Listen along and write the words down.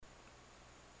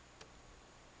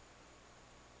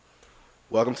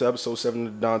Welcome to episode 7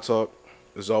 of the Don Talk.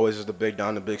 As always, it's the Big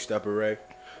Don, the Big Stepper Ray.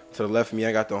 To the left of me,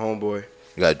 I got the homeboy.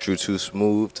 You got Drew Too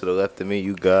Smooth. To the left of me,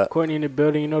 you got Courtney in the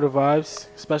building, you know the vibes.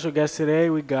 Special guest today,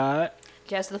 we got...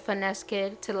 Just the finesse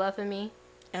kid to the left of me.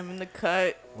 I'm in the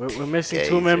cut. We're missing Yeah,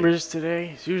 two easy. members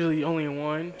today. It's usually only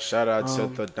one. Shout out to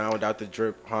the Down Without the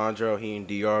Drip, Hondro. He and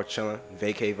DR chilling.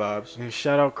 Vacay vibes. And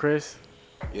shout out Chris.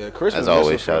 Yeah, Chris As been always,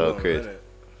 missing for shout a out little Chris. minute.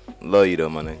 love you though,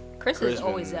 my nigga. Chris Chris is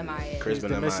always been- MIA. Chris He's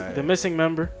been the, MIA. the missing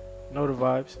member. Know the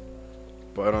vibes.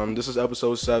 But this is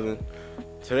episode 7.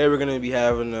 Today we're going to be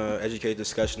having an educated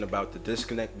discussion about the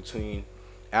disconnect between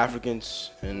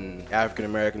Africans and African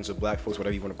Americans or black folks,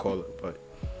 whatever you want to call it. But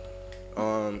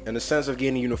in the sense of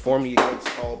getting uniformity against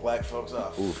all black folks,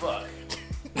 fuck.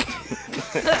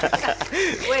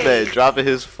 Wait, Man, dropping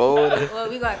his phone. well,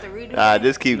 we got to redo Nah, that.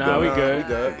 just keep Nah, going. we good.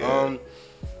 We good.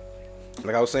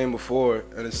 Like I was saying before,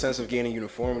 in the sense of gaining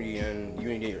uniformity and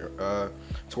unity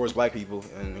towards black people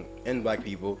and in black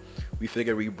people, we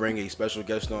figured we bring a special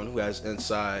guest on who has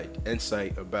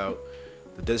insight about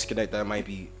the disconnect that might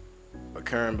be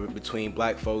occurring between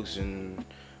black folks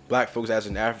as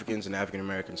in Africans and African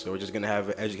Americans. So we're just gonna have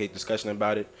an educated discussion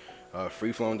about it,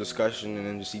 free flowing discussion, and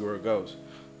then just see where it goes.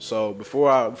 So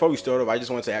before we start off, I just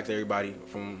want to ask everybody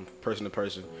from person to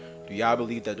person. Do y'all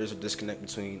believe that there's a disconnect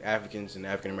between Africans and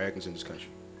African Americans in this country?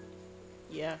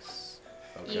 Yes.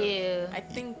 Yeah. I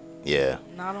think Yeah.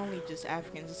 not only just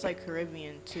Africans, it's like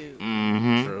Caribbean too.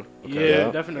 Mm-hmm. True. Yeah,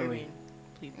 Yeah. definitely. Caribbean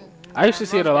people. I used to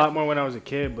see it a lot more when I was a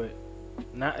kid, but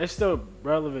it's still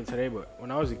relevant today. But when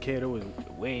I was a kid, it was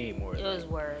way more. It was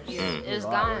worse. It was It's a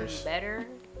lot gotten worse. better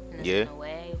in Yeah. a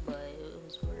way, but it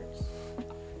was worse.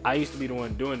 I used to be the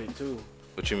one doing it too.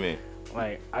 What you mean?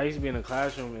 Like I used to be in the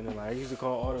classroom and then I used to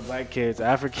call all the black kids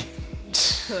African.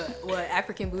 What,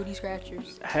 African booty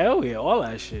scratchers? Hell yeah, all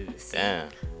that shit. Damn.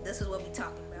 This is what we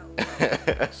talking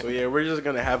about. So yeah, we're just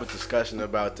gonna have a discussion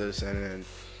about this, and then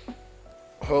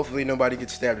hopefully nobody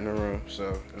gets stabbed in the room.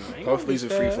 So Ain't hopefully it's a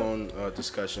gonna free be flowing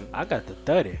discussion. I got the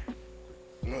 30.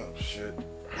 Oh shit.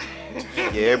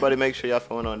 Yeah, everybody make sure y'all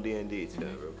phone on D&D too,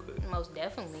 real quick. Most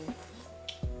definitely.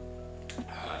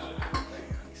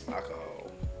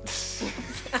 Alcohol.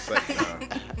 It's like,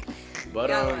 nah. But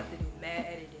Y'all have to do mad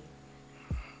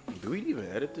editing. do we even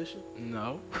edit this shit?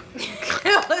 No.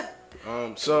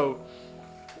 So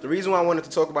the reason why I wanted to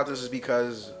talk about this is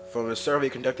because from a survey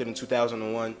conducted in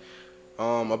 2001,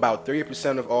 about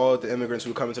 30% of all the immigrants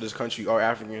who come into this country are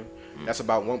African. That's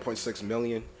about 1.6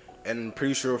 million. And I'm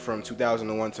pretty sure from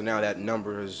 2001 to now that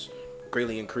number has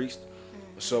greatly increased.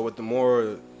 So with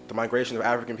the migration of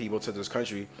African people to this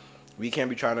country, we can't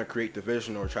be trying to create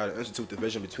division or try to institute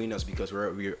division between us because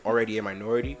we're already a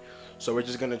minority. So we're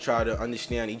just going to try to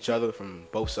understand each other from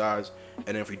both sides.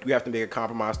 And if we do have to make a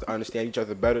compromise to understand each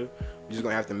other better, we're just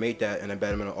going to have to make that in a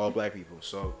betterment of all black people.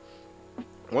 So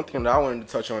one thing that I wanted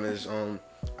to touch on is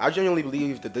I genuinely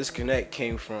believe the disconnect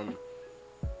came from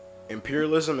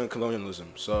imperialism and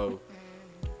colonialism. So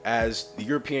as the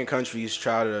European countries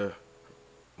try to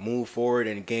move forward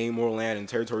and gain more land and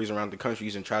territories around the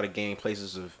countries and try to gain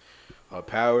places of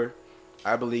power,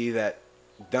 I believe that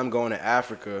them going to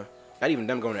Africa, not even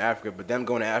them going to Africa, but them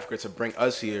going to Africa to bring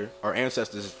us here, our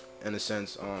ancestors in a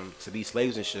sense, to be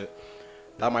slaves and shit,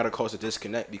 that might have caused a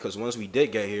disconnect because once we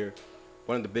did get here,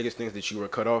 one of the biggest things that you were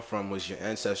cut off from was your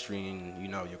ancestry and,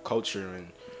 your culture and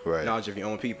Right. knowledge of your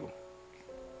own people.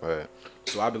 Right.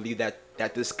 So I believe that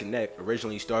disconnect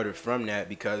originally started from that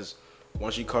because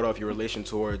once you cut off your relation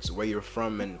towards where you're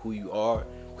from and who you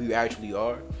actually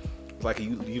are, it's like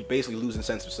you basically lose a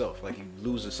sense of self. Like you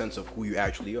lose a sense of who you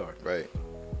actually are. Right.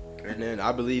 And then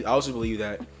I also believe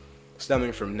that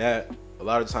stemming from that, a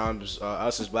lot of times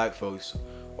us as black folks,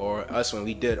 or us when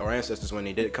our ancestors when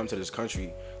they did come to this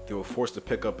country, they were forced to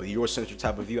pick up a Eurocentric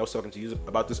type of view. I was talking to you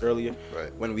about this earlier.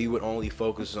 Right. When we would only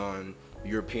focus on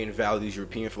European values,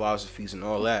 European philosophies, and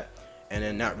all that, and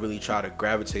then not really try to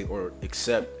gravitate or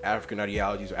accept African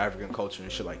ideologies or African culture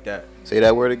and shit like that. Say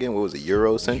that word again. What was it?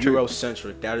 Eurocentric?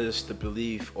 Eurocentric. That is the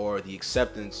belief or the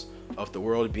acceptance of the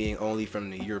world being only from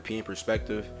the European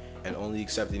perspective and only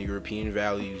accepting European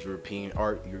values, European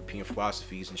art, European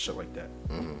philosophies, and shit like that.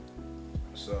 Mm-hmm.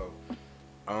 So,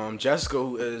 Jessica,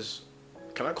 who is,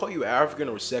 can I call you African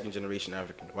or second generation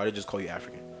African? Why did I just call you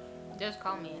African? Just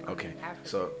call me Okay. African.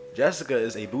 So, Jessica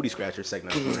is a booty scratcher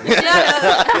second. Shut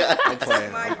up. I'm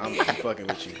playing. I'm fucking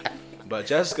with you. But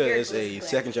Jessica is a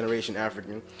second generation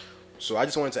African. So I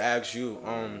just wanted to ask you,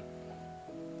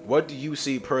 what do you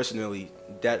see personally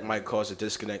that might cause a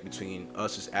disconnect between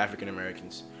us as African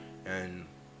Americans and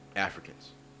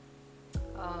Africans?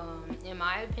 In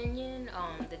my opinion,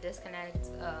 the disconnect,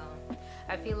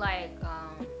 I feel like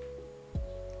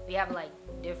we have like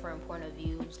different point of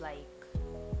views. Like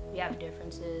we have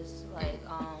differences. Like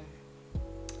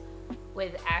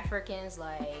with Africans,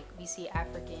 like we see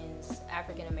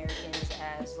African Americans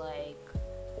as like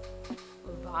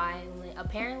violent,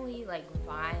 apparently like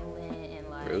violent and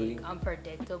like Really?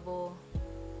 unpredictable.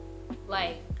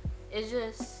 Like it's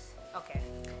just okay.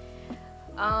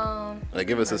 Like,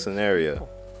 give us a scenario.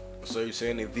 So you're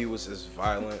saying they view us as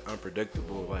violent,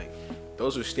 unpredictable, like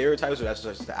those are stereotypes, or that's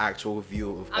just the actual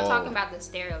view of I'm all? talking about the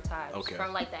stereotypes Okay.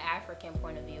 from like the African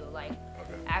point of view. Like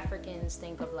Africans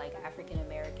think of like African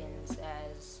Americans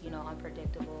as, you know,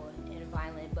 unpredictable and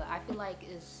violent, but I feel like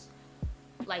it's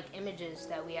like images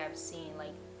that we have seen.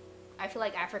 Like I feel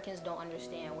like Africans don't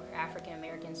understand where African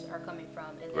Americans are coming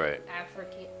from, and Right.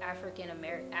 African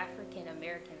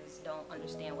Americans don't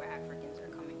understand where Africans are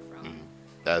coming from.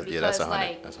 That's Because 100.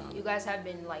 like That's 100. you guys have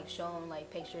been like shown like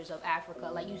pictures of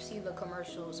Africa, like you see the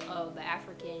commercials of the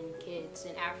African kids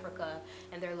in Africa,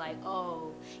 and they're like,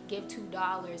 oh, give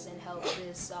 $2 and help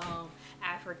this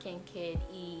African kid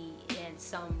eat and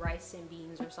some rice and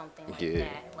beans or something like Yeah.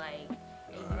 that. Like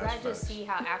you that's guys just facts. see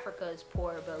how Africa is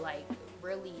poor, but like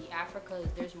really Africa,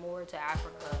 there's more to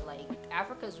Africa. Like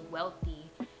Africa's wealthy,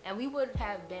 and we would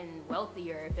have been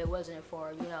wealthier if it wasn't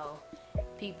for, you know,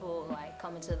 people like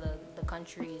coming to the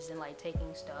countries and like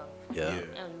taking stuff, Yeah.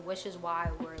 and which is why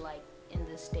we're like in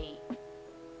this state.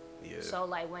 Yeah. So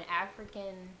like when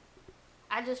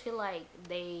I just feel like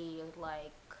they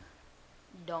like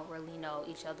don't really know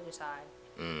each other's side.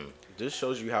 This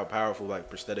shows you how powerful like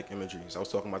prosthetic imagery is. I was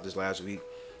talking about this last week.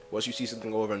 Once you see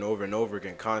something over and over and over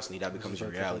again constantly, that becomes your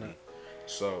reality.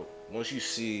 So once you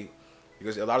see,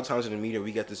 because a lot of times in the media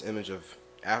we get this image of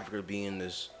Africa being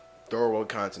this third world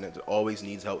continent that always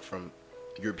needs help from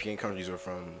European countries or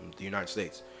from the United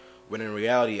States, when in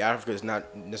reality Africa is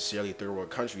not necessarily a third world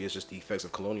country. It's just the effects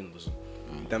of colonialism,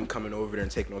 them coming over there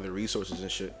and taking all their resources and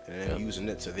shit, and then using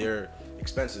it to their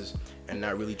expenses, and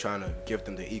not really trying to give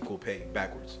them the equal pay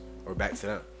backwards or back to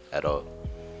them. At all.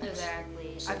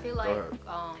 Exactly. So, I feel go like ahead.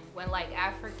 when like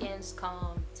Africans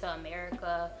come to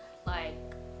America, like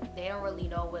they don't really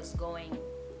know what's going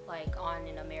like on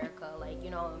in America. Like, you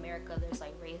know, in America there's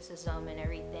like racism and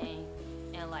everything,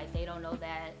 and like they don't know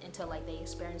that until like they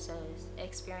experience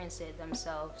it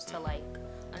themselves to like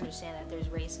understand that there's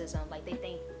racism. Like they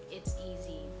think it's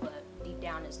easy, but deep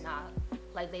down it's not.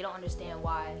 Like they don't understand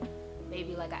why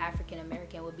maybe like an African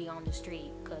American would be on the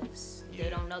street, because they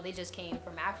don't know. They just came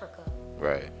from Africa.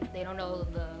 Right. They don't know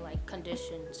the like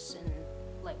conditions and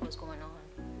like what's going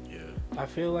on. Yeah. I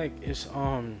feel like it's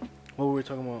what we were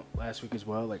talking about last week as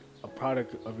well, like a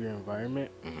product of your environment.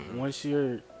 Once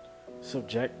you're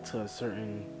subject to a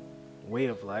certain way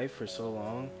of life for so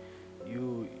long,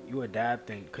 you adapt,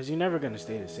 and because you're never gonna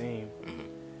stay the same.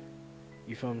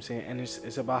 You feel what I'm saying? And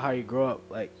it's about how you grow up.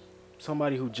 Like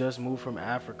somebody who just moved from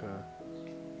Africa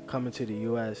coming to the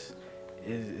U.S.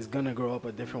 is gonna grow up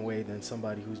a different way than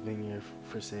somebody who's been here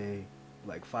for say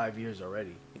like 5 years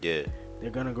already. Yeah. They're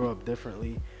gonna grow up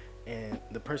differently, and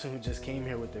the person who just came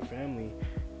here with their family,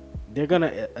 they're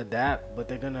gonna adapt, but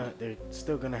they're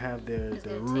still gonna have their It's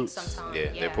gonna roots. take some time.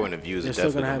 Yeah. Their point of view is They're still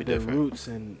definitely gonna gonna have be their different. roots,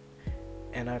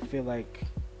 and I feel like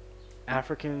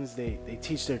Africans they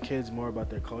teach their kids more about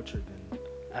their culture than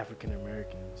African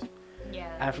Americans. Yeah.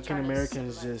 they African try to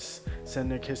Americans civilize just send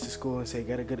their kids to school and say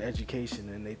get a good education,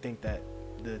 and they think that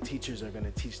the teachers are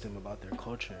gonna teach them about their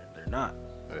culture. They're not.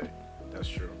 Right. That's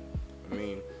true. I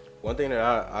mean, one thing that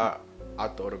I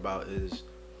thought about is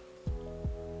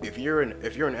if you're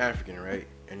an African, right,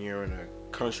 and you're in a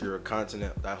country or a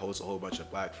continent that hosts a whole bunch of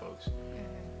black folks,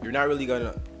 you're not really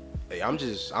gonna. Hey,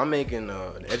 I'm making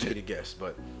an educated guess,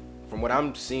 but from what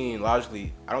I'm seeing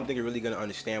logically, I don't think you're really gonna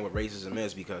understand what racism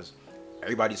is, because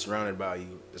everybody surrounded by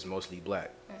you is mostly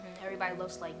black. Everybody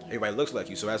looks like you. Everybody looks like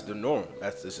you, so that's the norm.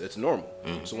 It's normal.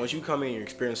 So once you come in and you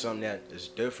experience something that is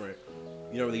different,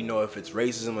 you don't really know if it's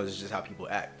racism or it's just how people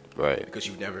act. Right. Because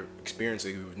you've never experienced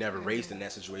it, you've never raised in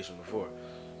that situation before.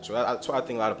 So that's why I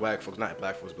think a lot of black folks, not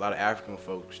black folks, but a lot of African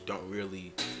folks don't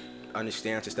really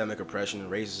understand systemic oppression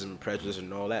and racism and prejudice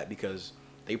and all that, because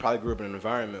they probably grew up in an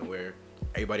environment where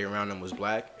everybody around them was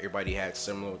black, everybody had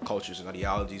similar cultures and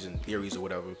ideologies and theories or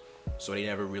whatever, so they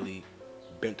never really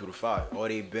been through the fire. All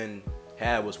they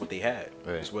had was what they had.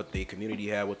 Right. It's what the community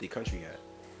had, what the country had.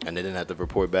 And they didn't have to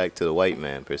report back to the white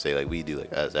man per se, like we do,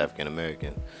 like as African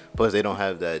Americans. Plus, they don't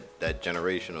have that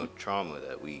generational trauma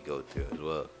that we go through as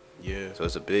well. Yeah. So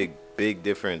it's a big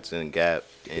difference in gap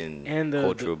in And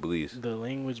cultural beliefs. the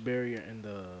language barrier and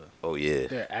Oh yeah.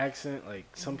 their accent, like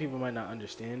some people might not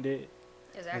understand it,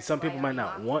 Is and that some why people might y'all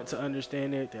not laugh? want to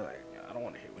understand it. They're like, I don't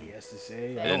want to hear what he has to say. I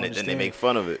And don't then they understand. make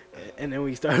fun of it. And then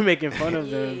we start making fun of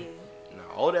them. No,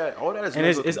 all that is. And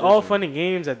mental it's all fun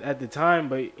conditioning. and games at the time,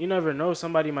 but you never know.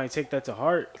 Somebody might take that to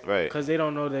heart, Right. Because they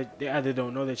don't know that they either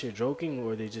don't know that you're joking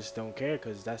or they just don't care.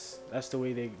 Because that's the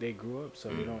way they grew up. So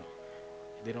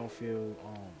they don't feel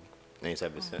Any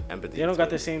type of empathy. they don't got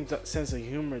the same sense of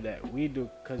humor that we do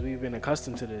because we've been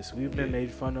accustomed to this. We've been made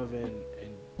fun of and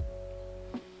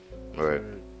Right.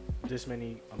 for this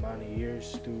many amount of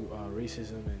years through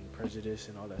racism and prejudice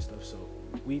and all that stuff. So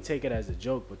we take it as a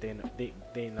joke, but they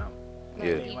not. Like,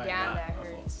 Yeah. deep down, that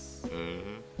hurts.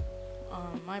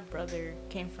 My brother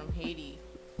came from Haiti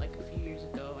like a few years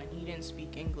ago, and he didn't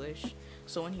speak English.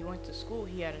 So when he went to school,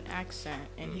 he had an accent,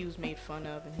 and he was made fun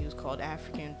of, and he was called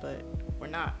African, but we're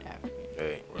not African.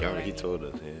 Right. You know Yeah, what I he mean? told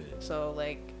us. Yeah. So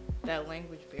like that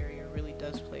language barrier really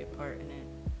does play a part in it.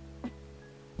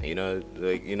 You know,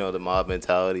 like the mob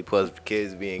mentality plus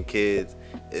kids being kids,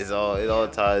 it all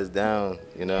ties down.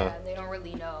 You know, Yeah, they don't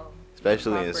really know.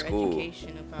 especially Proper in school.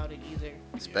 education about it either.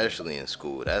 Especially in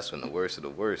school, that's when the worst of the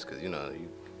worst. Cause you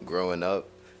growing up,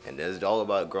 and it's all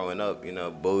about growing up.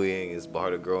 Bullying is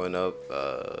part of growing up.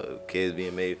 Kids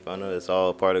being made fun of, it's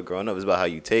all part of growing up. It's about how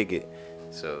you take it.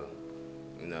 So,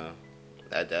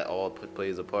 that all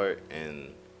plays a part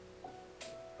in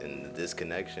the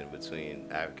disconnection between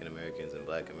African Americans and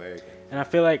Black Americans. And I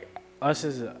feel like us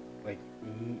as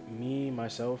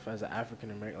myself as an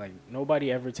African American, like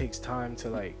nobody ever takes time to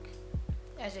like,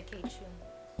 Educate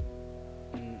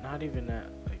you. not even that,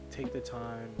 like take the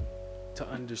time to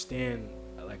understand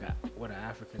like what an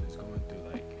African is going through.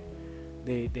 Like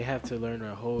they have to learn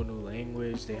a whole new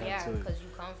language. They have Yeah, to because you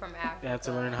come from Africa. they have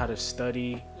to learn how to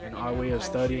study, You're and in our a way of country,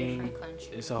 studying, different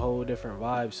country. it's a whole different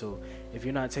vibe. So if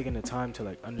you're not taking the time to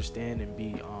like understand and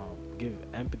be give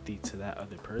empathy to that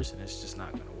other person, it's just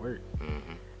not gonna work.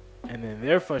 And then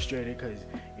they're frustrated because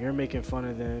you're making fun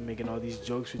of them, making all these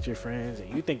jokes with your friends, and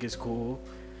you think it's cool,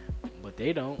 but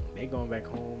they don't. They going back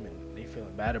home and they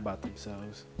feeling bad about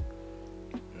themselves.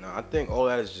 No, I think all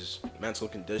that is just mental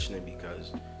conditioning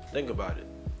because think about it.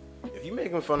 If you're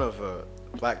making fun of a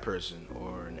black person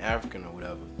or an African or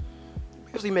whatever,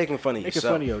 you're basically making fun of Making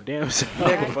yourself. fun of your damn self. You're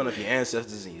making fun of your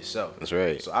ancestors and yourself. That's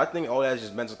right. So I think all that is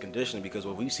just mental conditioning because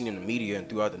what we've seen in the media and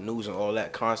throughout the news and all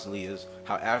that constantly is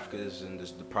how Africa is in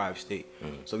this deprived state.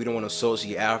 So we don't want to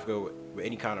associate Africa with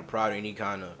any kind of pride or any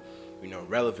kind of,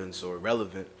 relevance or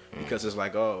relevant because it's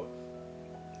like, oh,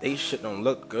 they shit don't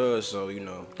look good, so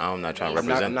I'm not trying to I'm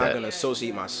represent not that. gonna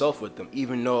associate myself with them,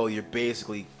 even though you're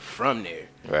basically from there.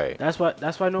 Right. That's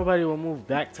why nobody will move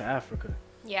back to Africa.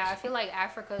 Yeah, I feel like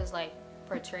Africa is like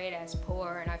portrayed as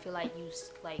poor, and I feel like you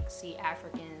like see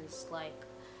Africans like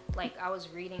I was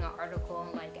reading an article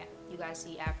and like you guys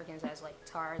see Africans as like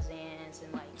Tarzans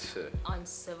and like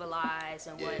uncivilized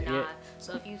and whatnot. Yeah.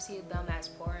 So if you see them as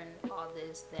poor and all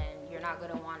this, then you're not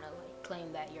gonna want to like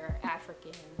claim that you're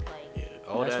African. Like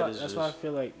All that's that why, is that's just, why I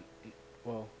feel like,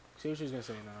 well, see what she was gonna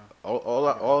say now.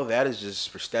 all that is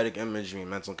just prosthetic imagery and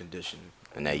mental conditioning.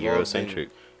 And that We've all Eurocentric.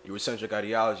 been- Eurocentric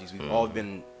ideologies. We've all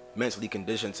been mentally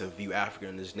conditioned to view Africa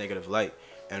in this negative light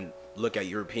and look at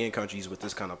European countries with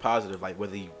this kind of positive light,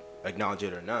 whether you acknowledge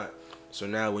it or not. So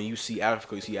now when you see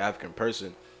Africa, you see an African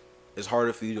person, it's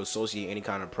harder for you to associate any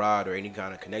kind of pride or any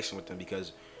kind of connection with them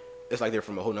because it's like they're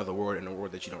from a whole nother world and a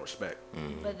world that you don't respect.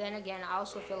 But then again, I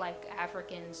also feel like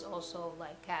Africans also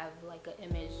like have like an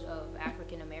image of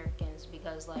African Americans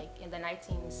because like in the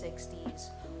 1960s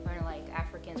when like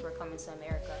Africans were coming to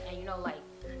America and like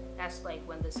that's like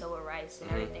when the civil rights and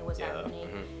everything was happening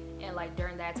and like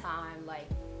during that time like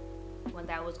when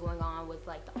that was going on with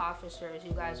like the officers,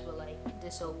 you guys would like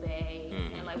disobey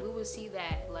and like we would see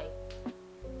that like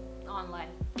on like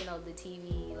the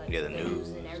TV like Yeah, the the news news.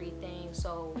 and everything.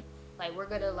 So like we're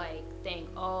gonna like think,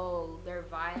 oh, they're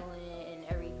violent and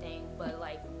everything, but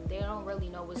like they don't really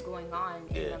know what's going on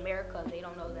in Yeah. America. They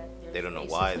don't know that there's They don't know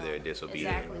why racism. they're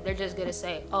disobedient. Exactly. They're just gonna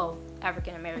say, oh,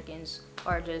 African Americans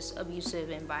are just abusive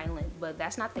and violent, but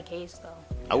that's not the case though.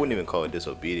 I wouldn't even call it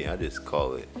disobedient. I just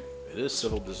call it It is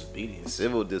civil disobedience.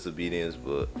 civil disobedience,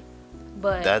 but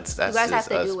But that's you guys just have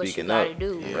to us do what you speaking gotta up.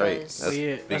 do Right. because That's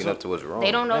Yeah, speaking that's up what- to what's wrong.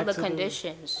 they don't know Back the to the-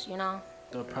 conditions,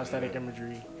 The prosthetic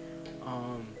imagery.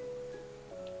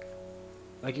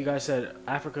 Like you guys said,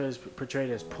 Africa is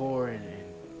portrayed as poor and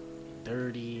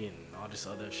dirty and all this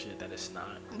other shit that it's not.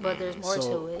 But there's more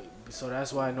to it. So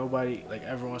that's why nobody like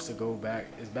ever wants to go back.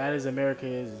 As bad as America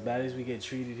is, as bad as we get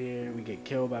treated here, we get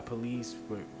killed by police.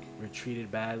 We're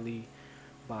treated badly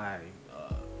by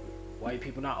white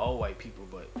people. Not all white people,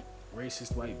 but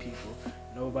racist white people.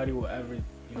 Nobody will ever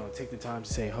take the time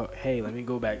to say, hey, let me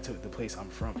go back to the place I'm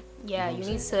from. Yeah, You know you what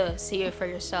I'm need to see it for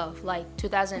yourself. Like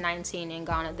 2019 in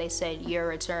Ghana, they said year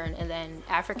return, and then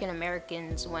African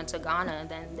Americans went to Ghana, and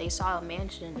then they saw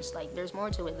mansions. Like there's more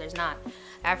to it. There's not.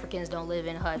 Africans don't live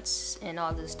in huts and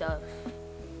all this stuff.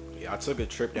 Yeah, I took a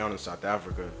trip down to South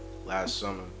Africa last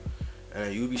summer,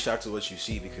 and you'd be shocked at what you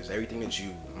see because everything that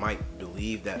you might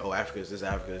believe that Africa is this,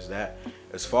 Africa is that,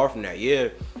 it's far from that. Yeah,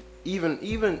 even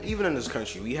in this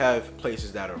country, we have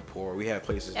places that are poor. We have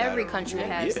places Every that are, country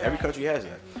has yeah, that. every country has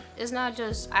that. It's not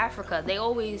just Africa. They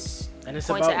always And it's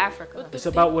point about to Africa. It's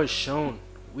about what's shown.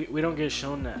 We don't get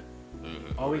shown that.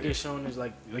 All we Word. get shown is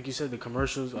like you said, the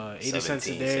commercials. 80 cents a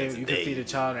 17 day. cents a You can day. feed a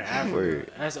child in Africa.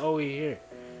 Word. That's all we hear.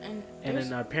 And And there's-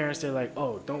 then our parents, they're like,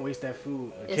 "Oh, don't waste that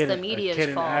food. It's the a media's kid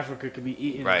in fault. Africa could be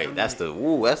eating." Right. I'm That's like,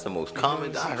 that's the most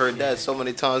common. I heard that so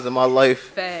many times in my life.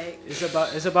 fact.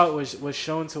 It's about what's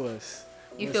shown to us.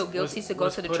 You What's- feel guilty what's- to go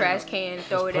what's to the put in trash our- can and what's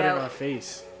throw it put in our out.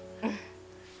 face.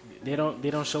 They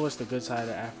don't show us the good side of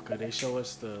Africa. They show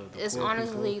us the It's poor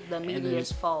honestly people. the And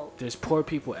media's fault. There's poor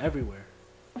people everywhere.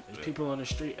 There's people on the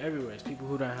street everywhere. There's people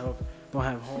who don't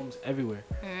have homes everywhere.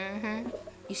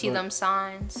 You see But- them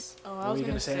signs. Oh, What I were was you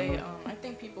gonna gonna say, say. Emma? I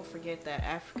think people forget that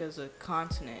Africa's a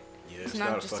continent. Yeah, It's it's not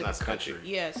not a just fucking a country.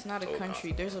 Yeah, it's not a Whole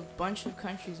country. There's a bunch of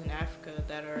countries in Africa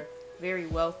that are very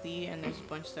wealthy, and there's a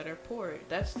bunch that are poor.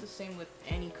 That's the same with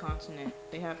any continent.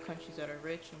 They have countries that are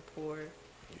rich and poor,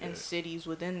 and Yeah. cities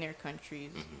within their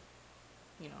countries.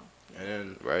 You know. And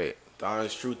then Right. the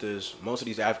honest truth is, most of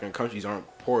these African countries aren't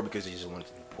poor because they just wanted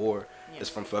to be poor. Yeah. It's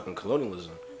from fucking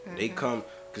colonialism. They come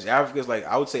because Africa's like,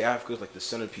 I would say Africa's like the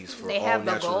centerpiece for They all have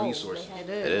the natural gold. resources. They have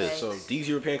It the is. bags. So these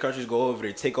European countries go over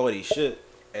there, take all these shit,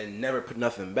 and never put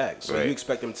nothing back. So Right. you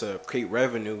expect them to create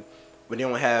revenue, but they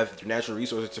don't have the natural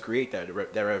resources to create that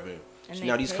revenue. And So they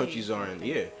now these pay countries for aren't. it.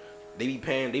 Yeah, they be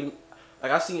paying.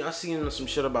 Like I seen some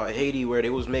shit about Haiti where they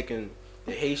was making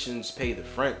the Haitians pay the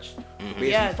French,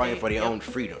 basically Yeah, fighting for their yep. own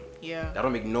freedom. Yeah. That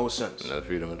don't make no sense. No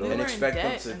freedom at We all. And were expect in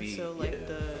them debt to be- until like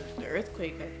yeah. the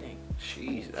earthquake, I think,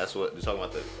 Jeez, that's what they're talking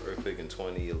about, the earthquake in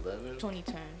 2011,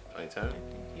 2010. 2010. I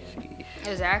think, yeah.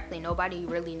 Jeez. Exactly. Nobody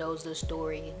really knows the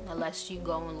story unless you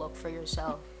go and look for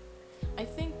yourself. I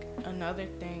think another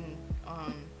thing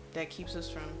that keeps us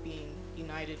from being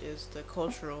united is the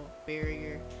cultural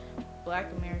barrier.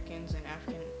 Black Americans and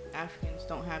Africans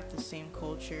don't have the same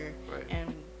culture, Right.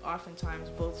 and oftentimes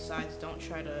both sides don't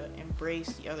try to embrace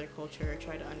the other culture or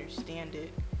try to understand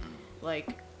it.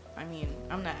 Like, I mean,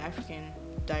 I'm not African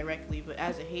directly, but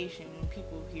as a Haitian, when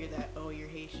people hear that, oh, you're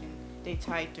Haitian, they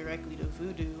tie it directly to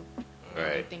voodoo. And they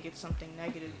Right. think it's something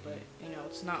negative, but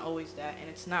it's not always that, and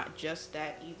it's not just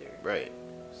that either. Right.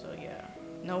 So yeah,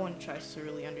 no one tries to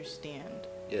really understand.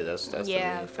 Yeah, that's the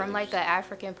Yeah, main from thing. like an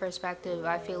African perspective,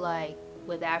 I feel like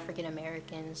with African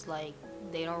Americans, like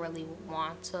they don't really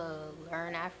want to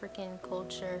learn African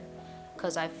culture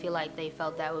because I feel like they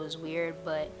felt that was weird.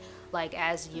 But like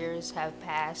as years have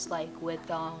passed, like with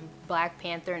Black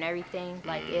Panther and everything,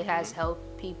 like it has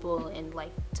helped people and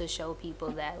like to show people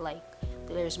that like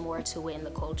there's more to it in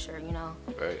the culture,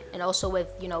 Right. And also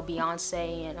with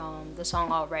Beyonce and the song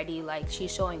Already, like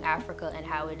she's showing Africa and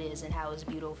how it is and how it's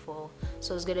beautiful.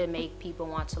 So it's gonna make people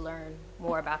want to learn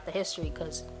more about the history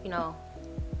because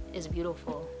it's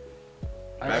beautiful.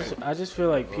 I just feel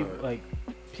like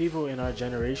people in our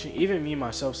generation, even me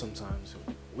myself sometimes,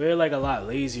 we're like a lot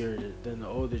lazier than the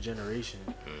older generation.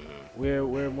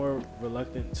 We're more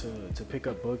reluctant to pick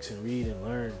up books and read and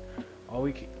learn.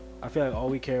 I feel like all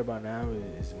we care about now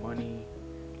is money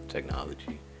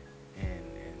Technology. and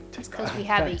It's because we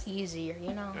have it Facts. easier,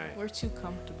 Right. We're too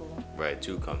comfortable. Right.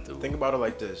 Too comfortable. Think about it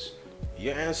like this: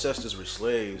 your ancestors were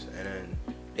slaves, and then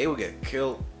they would get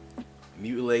killed,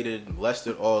 mutilated,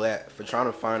 molested, all that for trying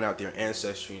to find out their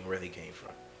ancestry and where they came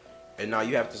from. And now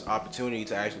you have this opportunity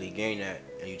to actually gain that,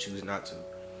 and you choose not to,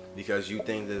 because you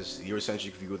think this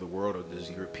Eurocentric view of the world or this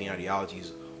European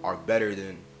ideologies are better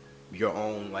than your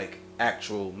own like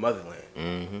actual motherland.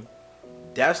 Mm-hmm.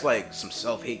 That's like some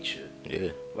self-hate shit. Yeah.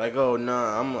 Like, oh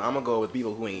nah, I'm gonna go with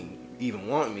people who ain't even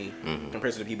want me Mhm.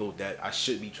 compared to the people that I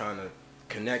should be trying to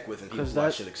connect with and people 'Cause who I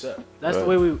that- should accept. That's the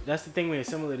Right. way that's the thing we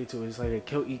assimilated to. It's like a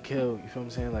kill, eat, kill. You feel what I'm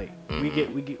saying? Like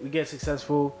we get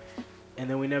successful, and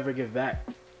then we never give back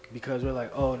because we're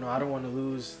like, oh no, I don't want to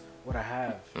lose what I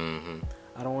have. Mm-hmm.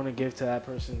 I don't want to give to that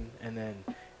person, and then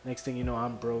next thing you know,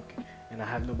 I'm broke and I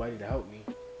have nobody to help me.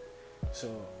 So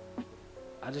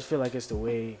I just feel like it's the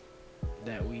way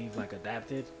that we've like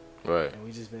adapted, Right. and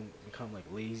we just become like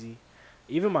lazy.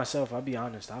 Even myself, I'll be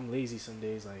honest, I'm lazy some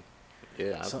days. Like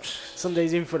Yeah. some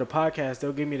days, even for the podcast,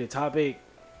 they'll give me the topic,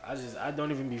 I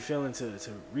don't even be feeling to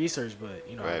research, but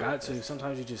you know I Right. got to.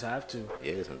 Sometimes you just have to.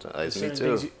 Yeah, sometimes. There's Me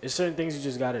certain too. there's certain things you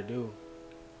just gotta do.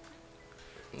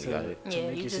 You got it. to Yeah,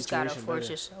 make you your just gotta situation force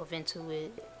better. yourself into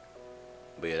it.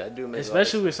 But yeah, that do make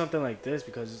Especially with something like this,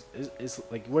 because it's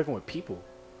like you're working with people.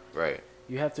 right.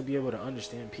 You have to be able to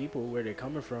understand people, where they're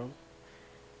coming from.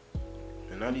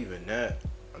 And not even that.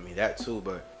 I mean that too,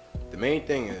 but the main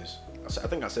thing is, I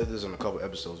think I said this in a couple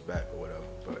episodes back or whatever,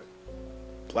 but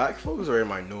black folks are a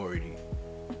minority.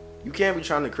 You can't be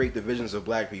trying to create divisions of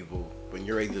black people when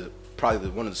you're probably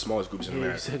one of the smallest groups in Yeah, you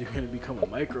America. said you're gonna become a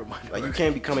micro minority. Like you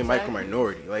can't become a micro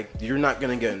minority. Like you're not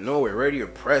gonna get nowhere. We're already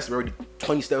oppressed. We're already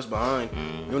 20 steps behind.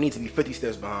 You don't need to be 50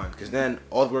 steps behind, because then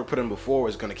all the work put in before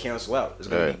is gonna cancel out. It's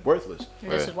gonna be Right. worthless.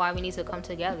 And this Right. is why we need to come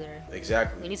together. We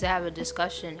Exactly. need to have a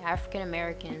discussion. African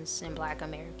Americans and Black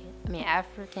Americans. I mean,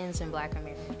 Africans and Black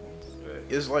Americans.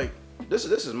 It's like this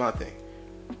is my thing.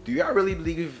 Do y'all really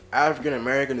believe African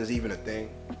American is even a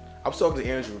thing? I was talking to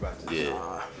Andrew about this.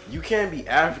 Yeah. You can't be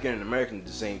African and American at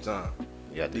the same time.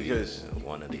 You have to Because be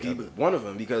one or the You other. keep one of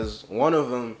them, because one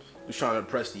of them was trying to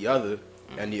oppress the other,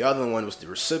 and the other one was the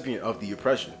recipient of the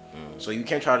oppression. So you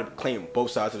can't try to claim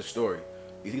both sides of the story.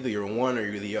 It's either you're one or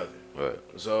you're the other. Right.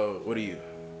 So what are you?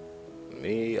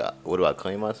 Me, what do I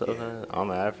claim myself Yeah. as? I'm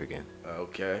an African.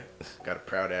 Okay, got a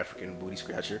proud African booty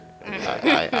scratcher. I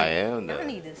am though. I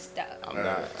need to stop. I'm All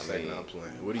not. right, I second mean, I'm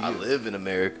playing. What are you? I live in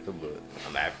America, but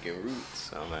I'm African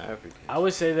roots. I'm an African. I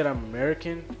would say that I'm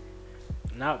American,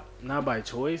 not by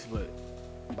choice, but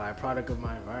by a product of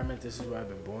my environment. This is where I've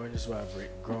been born. This is where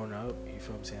I've grown up. You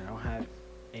feel what I'm saying? I don't have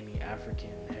any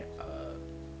African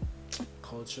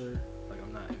culture. Like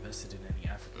I'm not invested in any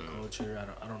African culture.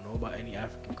 I don't know about any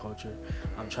African culture.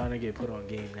 I'm trying to get put on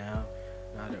game now.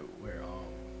 Now that we're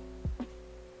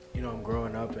you know, I'm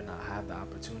growing up and I have the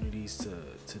opportunities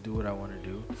to do what I want to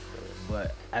do.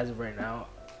 But as of right now,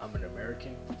 I'm an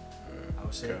American. I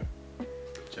would say. Okay.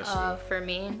 Jessica. For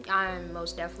me, I'm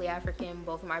most definitely African.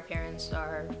 Both of my parents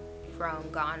are from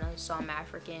Ghana, so I'm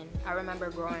African. I remember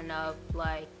growing up,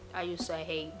 like, I used to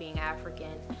hate being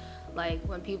African. Like,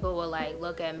 when people would, like,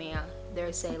 look at me, they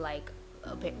would say, like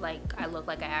I look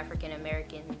like an African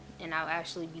American, and I'll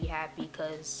actually be happy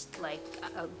because, like,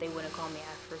 they wouldn't call me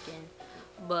African.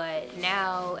 But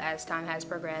now, as time has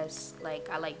progressed, like,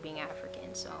 I like being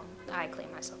African, so I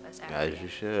claim myself as African. As you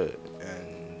should.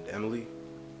 And Emily.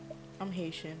 I'm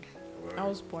Haitian. I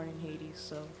was born in Haiti,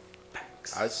 so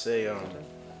I'd say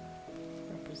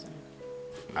represent.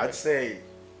 I'd say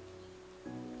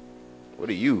What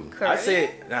are you? I'd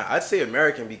say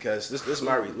American, because this is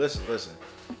my listen.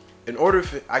 In order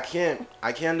for I can't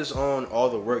disown all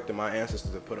the work that my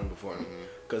ancestors have put in before me,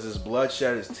 because it's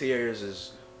bloodshed, it's tears,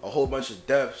 it's a whole bunch of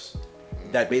deaths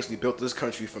that basically built this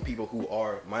country from people who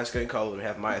are my skin color and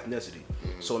have my ethnicity.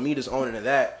 So me disowning of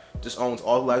that disowns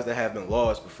all the lives that have been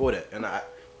lost before that, and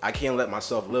I can't let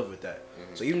myself live with that.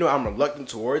 So even though I'm reluctant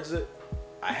towards it,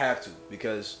 I have to,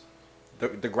 because the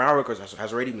groundwork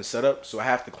has already been set up. So I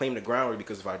have to claim the groundwork,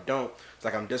 because if I don't, it's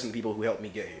like I'm dissing people who helped me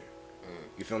get here.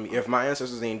 You feel me? If my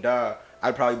ancestors ain't died,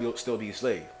 I'd probably still be a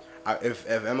slave. If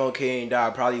MLK ain't died,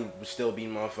 I'd probably would still be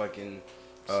motherfucking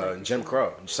Jim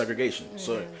Crow, segregation.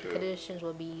 So Conditions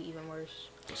will be even worse.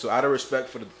 So out of respect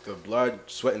for the blood,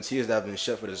 sweat, and tears that have been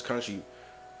shed for this country,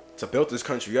 to build this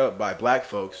country up by black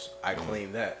folks, I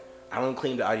claim that. I don't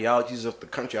claim the ideologies of the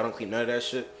country. I don't claim none of that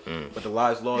shit. But the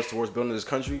lives lost towards building this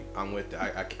country, I'm with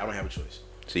that. I don't have a choice.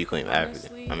 So you claim Honestly,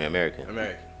 African? I mean American.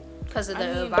 American. Because of I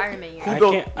the mean, environment you're Who in.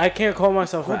 built- I can't call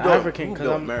myself who an built- African who because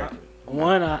built I'm America?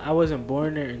 one. I wasn't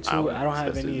born there, and two, I don't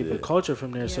have that's any of the it. culture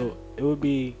from there. So it would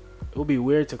be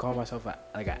weird to call myself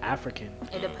like an African,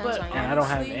 It depends But on your. and I don't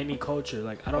have Honestly- any culture.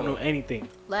 Like I don't know anything.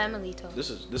 Let Emily talk. This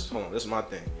is my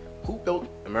thing. Who built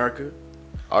America?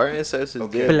 Our ancestors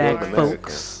Okay. did Black build America.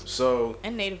 folks. So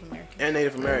And Native American. and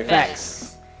Native Americans.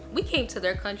 Facts. We came to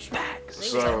their country. They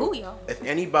was like, So who y'all? if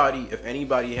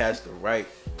anybody has the right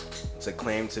to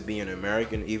claim to be an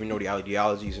American, even though the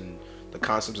ideologies and the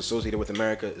concepts associated with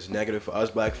America is negative for us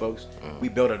black folks, we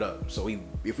built it up. So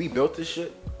if we built this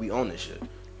shit, we own this shit.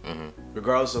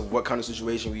 Regardless of what kind of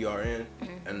situation we are in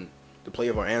and the play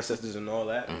of our ancestors and all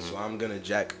that. So I'm gonna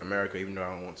jack America even though I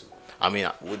don't want to. I mean,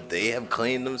 would they have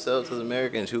claimed themselves as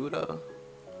American too, though?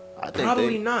 I think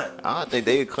Probably not. I think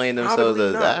they would claim themselves Probably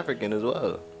as not. African as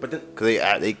well, But then cause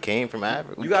they came from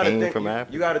Africa. you gotta think. From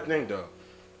Africa. You gotta think though.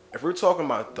 If we're talking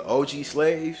about the OG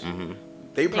slaves,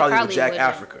 they probably would jack wouldn't.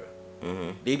 Africa.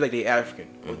 They'd be like they African.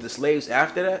 But the slaves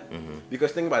after that,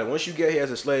 because think about it, once you get here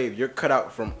as a slave, you're cut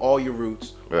out from all your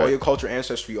roots, all Right. your culture,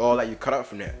 ancestry, all that. You're cut out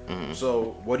from that.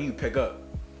 So what do you pick up?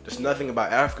 There's nothing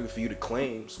about Africa for you to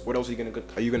claim. So what else are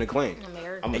you gonna claim?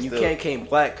 America. I'm And you still- can't claim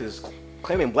black because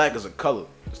claiming black is a color.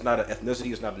 It's not an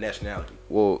ethnicity. It's not a nationality.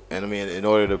 Well, and I mean, in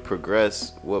order to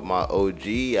progress what my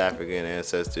OG African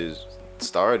ancestors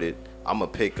started, I'm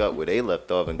gonna pick up where they left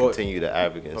off and But- continue the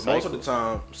African But cycle. most of the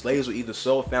time, slaves were either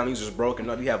sold, families was broken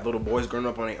up. You have little boys growing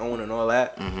up on their own and all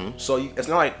that. Mm-hmm. So it's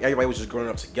not like everybody was just growing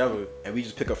up together and we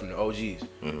just pick up from the OGs.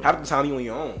 Half the time you on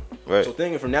your own. Mm-hmm. Right. So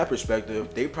thinking from that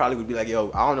perspective, they probably would be like,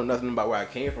 yo, I don't know nothing about where I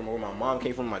came from or where my mom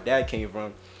came from, my dad came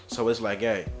from. So it's like,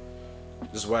 hey,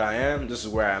 this is what I am. This is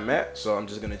where I'm at. So I'm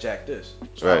just gonna jack this.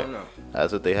 So I Right. don't know.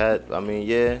 That's what they had. I mean,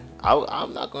 yeah,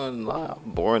 I'm not gonna lie.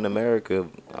 I'm born in America,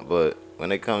 but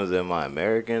when it comes to my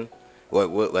American,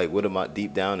 what am I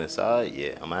deep down inside?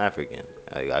 Yeah, I'm African.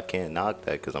 I can't knock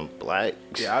that because I'm black.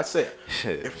 Yeah, I'd say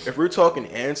if we're talking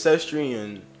ancestry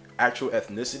and actual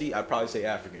ethnicity, I'd probably say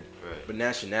African. Right. But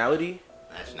nationality,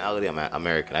 Nationality, I'm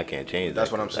American. I can't change that.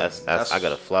 That's what I'm saying. That's I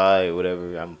gotta fly,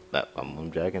 whatever.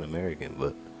 I'm jacking American,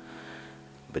 but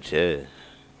yeah,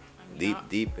 I mean,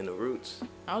 deep in the roots.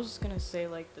 I was just gonna say,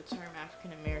 like, the term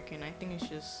African American, I think it's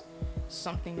just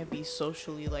something to be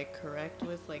socially, like, correct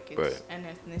with. Like, it's Right. an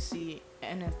ethnicity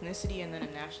and then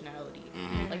a nationality.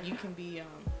 Mhm. Like, you can be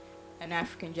an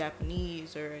African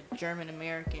Japanese or a German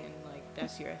American, like,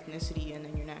 that's your ethnicity and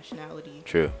then your nationality.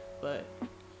 True. But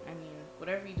I mean,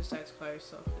 whatever you decide to call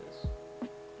yourself is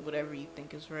whatever you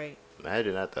think is right.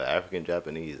 Imagine that, the African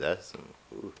Japanese. That's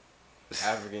some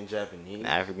African Japanese.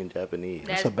 African Japanese.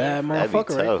 That's a bad That'd be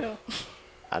motherfucker right tough. there.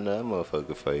 I know that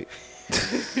motherfucker fight.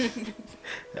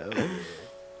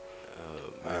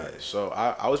 Alright, so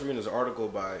I was reading this article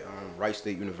by Wright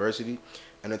State University,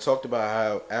 and it talked about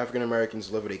how African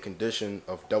Americans live with a condition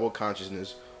of double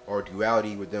consciousness or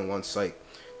duality within one psyche.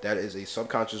 That is a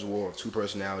subconscious war of two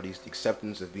personalities, the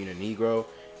acceptance of being a Negro,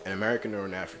 an American, or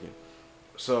an African.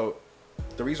 So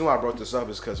the reason why I brought this up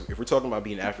is because if we're talking about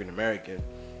being African American,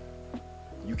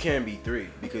 you can be three,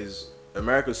 because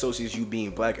America associates you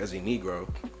being black as a Negro,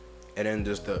 and then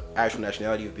there's the actual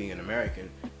nationality of being an American,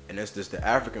 and that's just the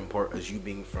African part as you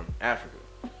being from Africa.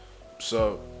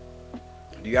 So,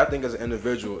 do y'all think as an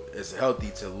individual it's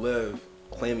healthy to live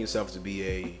claiming yourself to be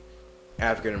a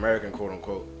African American, quote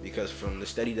unquote? Because from the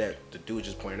study that the dude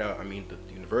just pointed out,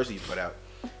 the university put out,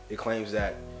 it claims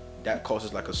that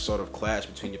causes like a sort of clash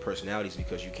between your personalities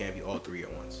because you can't be all three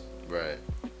at once. Right.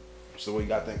 So, what do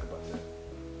y'all think about that?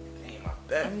 Damn, I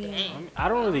bet. I mean, I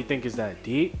don't really think it's that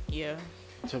deep, yeah.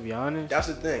 to be honest. That's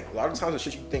the thing. A lot of times the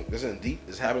shit you think isn't deep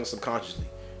is happening subconsciously.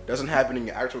 It doesn't happen in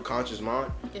your actual conscious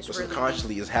mind, It's but really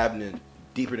subconsciously it's happening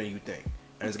deeper than you think.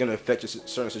 And it's going to affect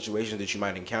certain situations that you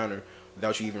might encounter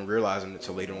without you even realizing it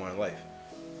until later on in life.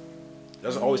 It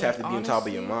doesn't always have to be on top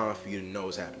of your Honestly, mind for you to know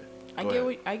what's happening. I Go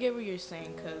ahead. get what you're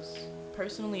saying, because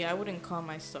personally I wouldn't call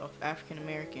myself African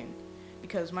American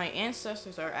because my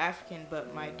ancestors are African,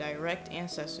 but my direct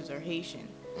ancestors are Haitian.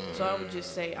 So I would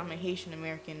just say I'm a Haitian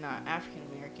American, not African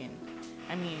American.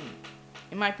 I mean,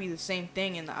 it might be the same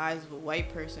thing in the eyes of a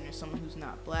white person or someone who's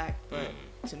not black, but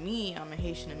to me, I'm a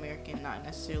Haitian American, not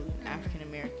necessarily an African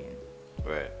American.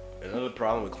 Right. Another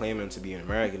problem with claiming to be an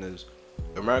American is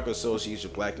America associates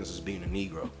your blackness as being a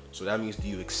Negro. So that means, do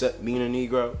you accept being a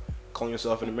Negro, calling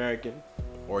yourself an American,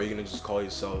 or are you going to just call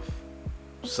yourself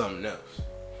something else?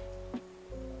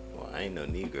 Well, I ain't no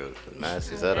Negro. The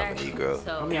master said I'm a Negro.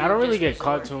 So I mean, I don't you really just get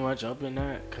caught resort- too much up in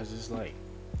that because it's like,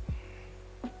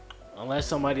 unless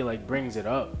somebody like brings it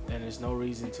up, then there's no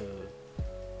reason to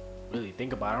really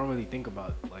think about it. I don't really think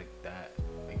about like that,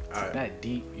 like Alright. that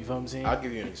deep. You feel what I'm saying? I'll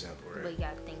give you an example, right? But you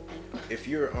gotta think deeper. If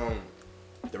you're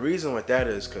the reason with that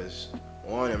is because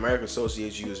one, America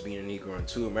associates you as being a Negro, and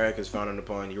two, America is founded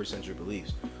upon Eurocentric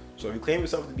beliefs. So if you claim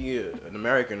yourself to be an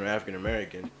American or African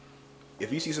American,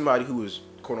 if you see somebody who is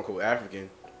quote unquote African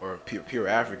or pure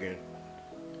African,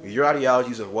 your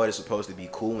ideologies of what is supposed to be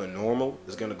cool and normal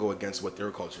is gonna go against what their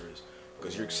culture is,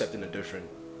 because you're accepting a different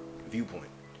viewpoint,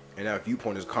 and that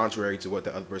viewpoint is contrary to what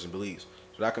the other person believes.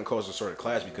 So that can cause a sort of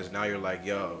clash, because now you're like,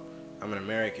 yo, I'm an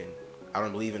American, I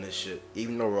don't believe in this shit,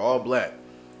 even though we're all black.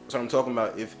 That's what I'm talking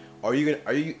about. Are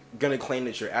you gonna claim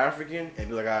that you're African and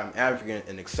be like, I'm African,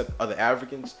 and accept other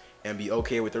Africans and be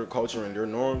okay with their culture and their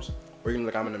norms? Or are you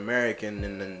gonna be like, I'm an American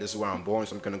and then this is where I'm born,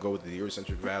 so I'm gonna go with the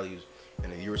Eurocentric values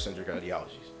and the Eurocentric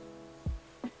ideologies?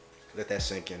 Let that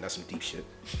sink in. That's some deep shit.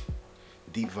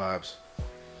 Deep vibes.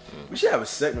 We should have a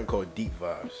segment called Deep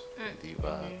Vibes. Deep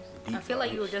vibe. Deep I feel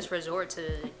like you vibes. would just resort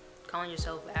to calling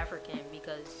yourself African,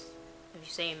 because if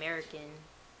you say American,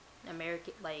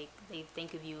 American, like they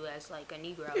think of you as like a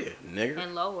Negro. Yeah, nigger.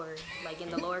 And lower, like in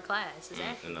the lower class,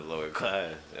 exactly. In the lower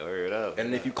class, word up.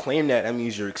 And if you claim that, that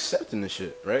means you're accepting the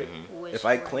shit, right? Which If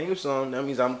I we're- claim something, that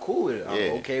means I'm cool with it. I'm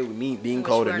Yeah. okay with me being Which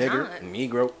called a we're nigger, not.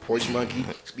 Negro, porch monkey,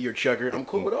 spear chucker. I'm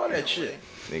cool with all that shit.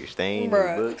 Nigga stain in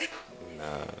Bruh. the book.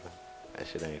 Nah, that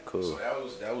shit ain't So cool.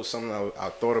 that was something I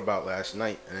thought about last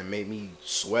night, and it made me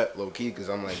sweat low key because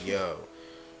I'm like, yo,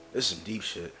 this is some deep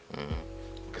shit.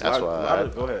 'Cause That's a why lot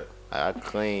of, go ahead. I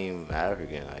claim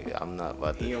African. Like, I'm not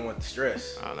about to. He don't want the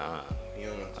stress. Oh, nah. He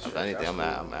don't want the If stress. anything,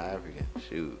 That's I'm African.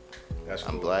 Shoot. That's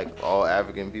I'm cool. black. All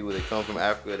African people that come from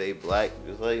Africa, they black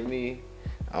just like me.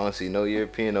 I don't see no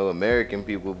European, no American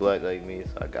people black like me,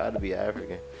 so I gotta be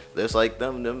African. Just like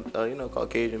them,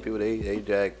 Caucasian people, they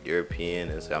jack European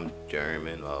and say I'm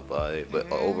German, blah blah. But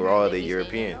overall, they They be saying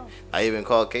European. no. Not even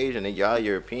Caucasian, y'all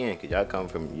European, cause y'all come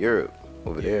from Europe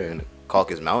over there in the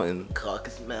Caucasus Mountain.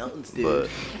 Caucasus Mountains, dude. But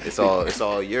it's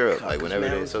all Europe. Like Caucasus whenever they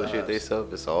Mountains associate vibes.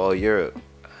 themselves, it's all Europe.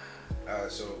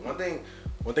 So one thing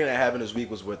that happened this week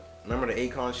was with, remember the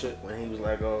Akon shit when he was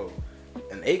like, oh,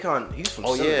 and Akon, he's from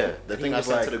Oh, Senegal. yeah, the And thing he I was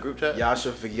sent to the group chat? Y'all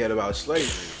should forget about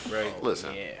slavery, right?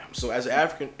 Listen, Yeah. So as an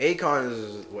African, Akon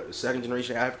is what, the second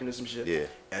generation African or some shit. Yeah.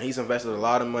 And he's invested a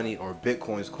lot of money or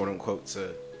bitcoins, quote unquote,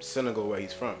 to Senegal where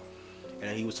he's from.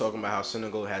 And he was talking about how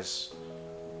Senegal has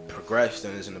progressed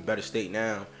and is in a better state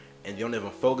now, and they don't even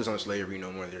focus on slavery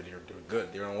no more. They're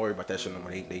good. They don't worry about that shit no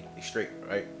more. They straight,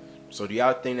 right? So do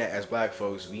y'all think that as black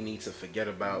folks we need to forget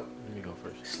about Let me go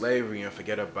first. slavery and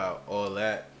forget about all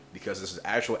that because this is an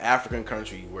actual African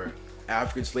country where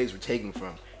African slaves were taken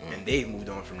from and they've moved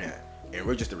on from that, and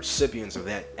we're just the recipients of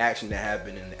that action that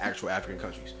happened in the actual African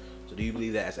countries. So do you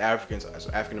believe that as Africans, as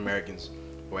African Americans,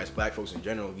 or as black folks in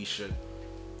general, we should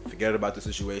forget about the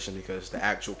situation because the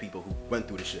actual people who went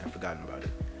through the shit have forgotten about it?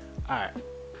 All right.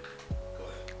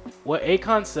 What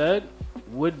Akon said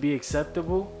would be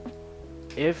acceptable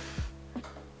if,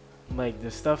 like, the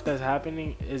stuff that's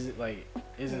happening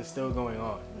isn't still going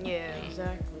on. Yeah.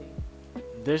 Exactly.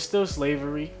 There's still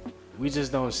slavery. We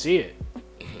just don't see it.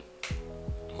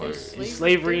 There's It's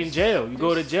slavery in jail. You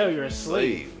go to jail, you're a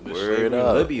slave. slave. Slavery Word in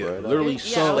up. Libya, Word up. literally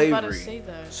Yeah, I was about to slavery. say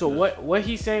that. So what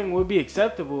he's saying would be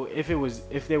acceptable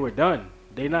if they were done.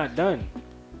 They're not done.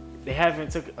 They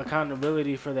haven't took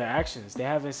accountability for their actions. They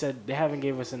haven't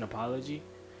gave us an apology.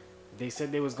 They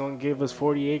said they was gonna give us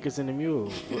 40 acres and a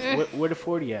mule. Where the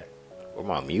 40 at? Where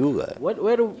my mule at? Where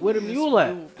the mule at?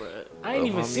 I ain't Where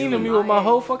even my seen a mule? mule my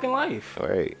whole fucking life. All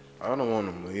right. I don't want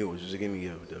no mules. Just give me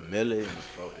the millet and the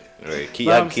 40. All right. But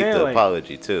I'm Keep saying, the like-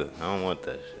 apology too. I don't want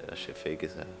that shit. That shit fake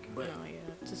as hell. No,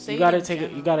 yeah. To say You gotta in take it. You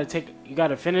general. gotta take. You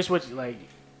gotta finish what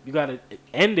you gotta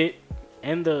end it,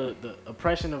 end the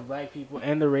oppression of black people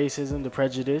and the racism, the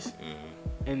prejudice,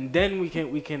 and then we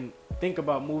can think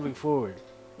about moving forward.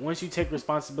 Once you take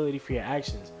responsibility for your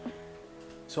actions.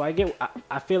 So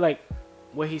I feel like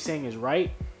what he's saying is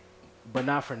right, but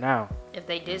not for now. If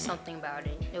they did something about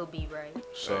it, it would be right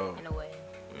So in a way.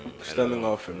 stemming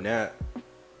off from that,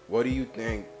 what do you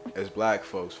think as black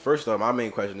folks? First off, my main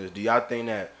question is, do y'all think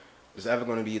that there's ever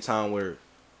going to be a time where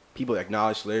people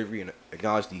acknowledge slavery and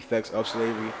acknowledge the effects of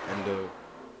slavery and the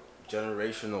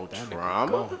generational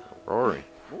trauma? Rory.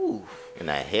 Ooh. And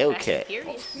that Fast and Hellcat.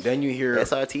 Furious. Then you hear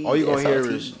SRT, all you're gonna hear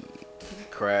SRT. is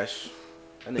crash.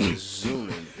 That nigga's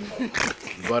zooming.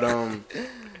 But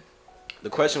the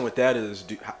question with that is,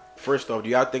 first off, do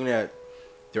y'all think that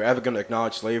they're ever gonna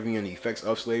acknowledge slavery and the effects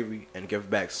of slavery and give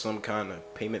back some kind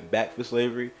of payment back for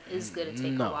slavery? It's gonna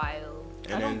take No. a while.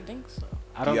 I And don't then think so.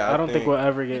 I don't. Yeah, I I don't think think- we'll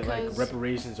ever get like Because-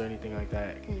 reparations or anything like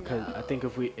that. Because I No. think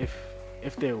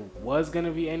if there was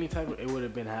gonna be any type of, it would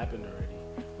have been happened already.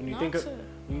 When you Not to-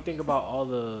 when you think about all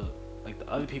the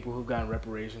other people who've gotten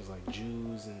reparations, like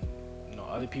Jews and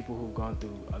other people who've gone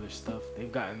through other stuff,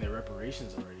 they've gotten their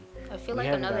reparations already. I feel We like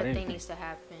haven't another got thing anything. needs to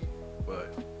happen,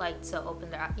 but like to open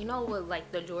their eyes. You know, with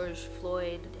like the George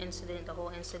Floyd incident, the whole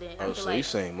incident. I oh, feel so you like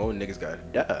saying more niggas gotta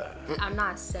die? I'm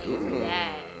not saying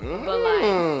that, but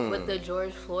like with the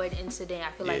George Floyd incident,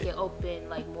 I feel like Yeah. it opened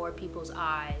like more people's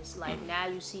eyes. Like now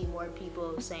you see more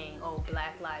people saying, "Oh,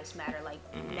 Black Lives Matter." Like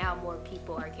now more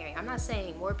people are caring. I'm not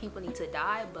saying more people need to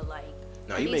die, but like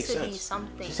No, there you needs make to be sense.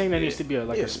 something. She's saying there needs Yeah. to be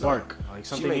Yeah, a spark, like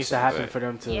something makes needs to sense. happen Right. for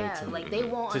them to. Yeah, to like they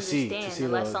won't to see understand the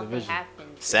unless something division.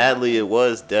 happens. Sadly, it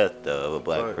was death though of a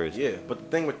black But, person. yeah, but the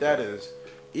thing with that is,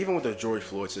 even with the George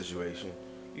Floyd situation,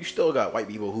 you still got white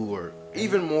people who are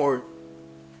even more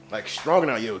like strong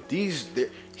now. Yo, he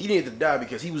needed to die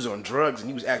because he was on drugs and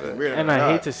he was acting weird. And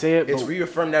I hate to say it, it's but-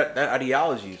 reaffirmed that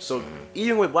ideology. So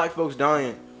even with black folks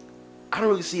dying, I don't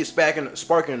really see it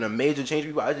sparking a major change.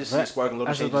 People, I just see it sparking little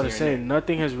I was changes. about to here say and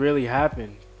nothing has really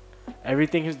happened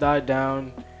everything has died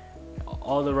down.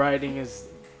 All the rioting is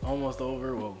almost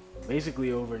over. Well,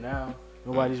 basically over now.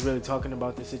 Nobody's really talking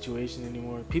about the situation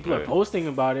anymore. People are Right. posting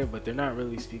about it, but they're not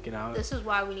really speaking out. This is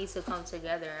why we need to come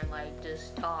together and like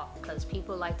just talk, because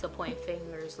people like to point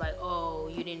fingers like, oh,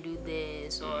 you didn't do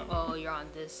this, or oh, you're on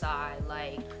this side.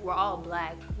 Like, we're all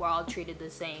black, we're all treated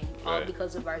the same, all Right.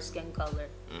 because of our skin color.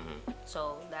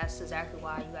 So that's exactly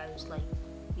why you guys like,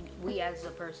 we as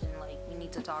a person, like, we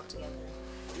need to talk together.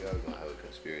 We are gonna have a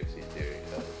conspiracy theory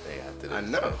thing after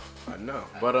this. I know.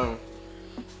 But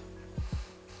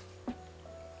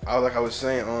like I was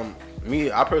saying,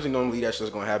 I personally don't believe that shit's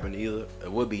gonna happen either.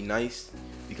 It would be nice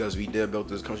because we did build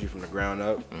this country from the ground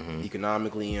up,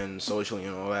 economically and socially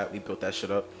and all that. We built that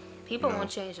shit up. People No. won't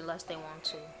change unless they want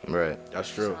to. Right. That's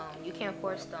true. So you can't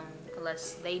force them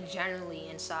unless they generally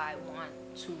inside want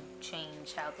to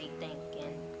change how they think.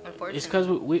 And unfortunately, It's because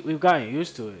we've gotten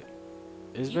used to it.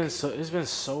 It's been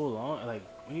so long. Like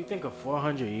when you think of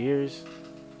 400 years,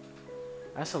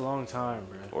 that's a long time,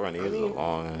 bro. 400 years is a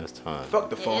long ass time. Fuck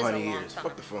the It is a 400 long years. time.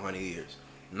 Fuck the 400 years.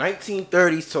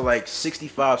 1930s to like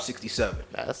 65, 67.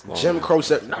 That's long. Jim Crow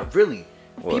said, not really.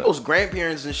 What? People's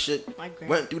grandparents and shit My grand-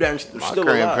 went through that and they're My still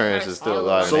alive. grandparents are still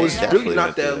alive. So and it's they really definitely not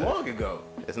went through that long ago.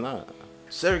 It's not.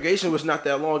 Segregation was not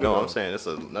that long ago. No, I'm saying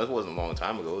that wasn't a long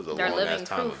time ago. It was a They're long living ass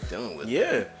time proof. of dealing with it.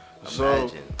 Yeah. So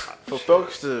Imagine. for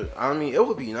folks to, I mean, it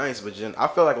would be nice, but I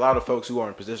feel like a lot of folks who are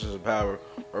in positions of power,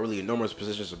 or really enormous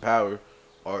positions of power,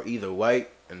 are either white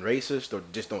and racist or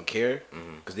just don't care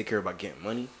because they care about getting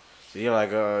money. So you're like,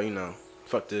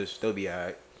 fuck this. They'll be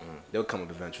alright. They'll come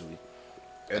up eventually.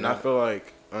 And I feel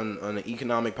like on an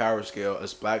economic power scale,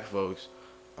 as black folks,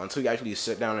 until you actually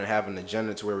sit down and have an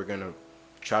agenda to where we're gonna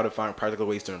try to find practical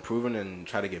ways to improve it and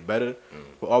try to get better,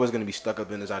 we're always gonna be stuck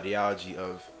up in this ideology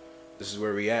of this is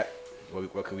where we at.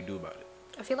 What can we do about it?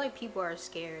 I feel like people are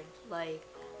scared. Like,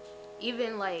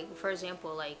 even like, for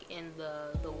example, like in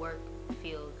the work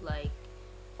field, like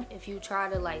if you try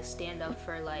to like stand up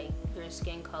for like your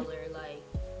skin color, like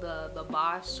the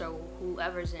boss or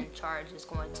whoever's in charge is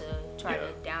going to try to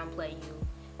downplay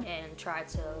you and try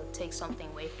to take something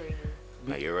away from you.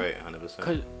 No, you're right, 100%.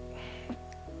 Cause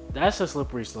that's a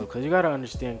slippery slope. Cause you gotta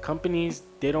understand, companies,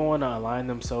 they don't want to align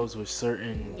themselves with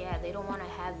certain Yeah, they don't want to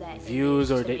have that views,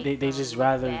 image or to they make them just look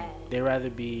rather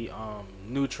bad. be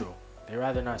neutral. They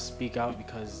rather not speak out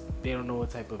because they don't know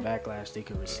what type of backlash they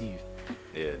could receive.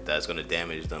 Yeah, that's gonna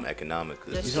damage them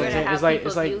economically. Just You know what I'm scared saying? of how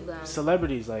It's like people view them.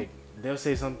 celebrities. Like they'll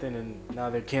say something and now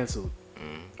they're canceled.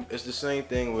 It's the same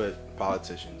thing with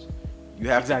politicians. You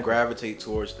have to gravitate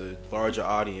towards the larger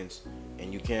audience,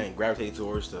 and you can't gravitate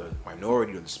towards the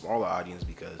minority or the smaller audience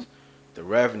because the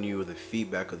revenue or the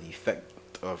feedback or the effect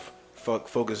of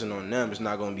focusing on them is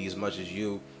not going to be as much as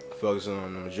you focusing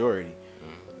on the majority.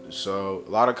 So a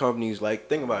lot of companies, like,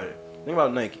 think about it. Think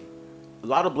about Nike. A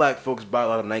lot of black folks buy a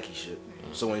lot of Nike shit.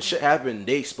 So when shit happened,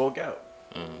 they spoke out.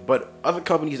 But other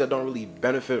companies that don't really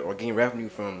benefit or gain revenue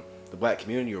from the black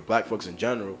community or black folks in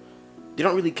general, they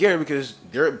don't really care because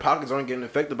their pockets aren't getting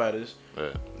affected by this.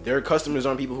 Right. Their customers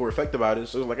aren't people who are affected by this.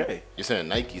 So it's like, hey, You're saying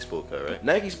Nike spoke out, right?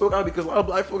 Nike spoke out because a lot of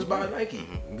black folks buy Nike.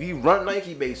 We run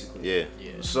Nike basically. Yeah.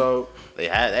 So They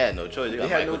had no choice. They got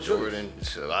had no Michael choice. Jordan.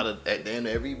 A lot of then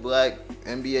every black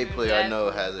NBA player I know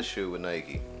has a shoe with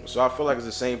Nike. I feel like it's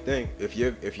the same thing. If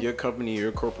your company or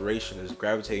your corporation is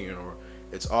gravitating or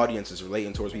its audience is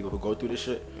relating towards people who go through this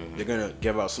shit, they're gonna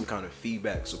give out some kind of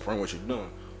feedback supporting what you're doing.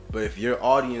 But if your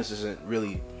audience isn't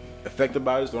really affected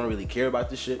by this, don't really care about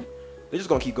this shit, they're just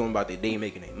gonna keep going about their day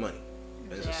making their money.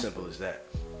 It's as simple as that.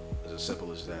 It's as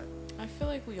simple as that. I feel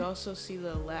like we also see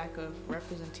the lack of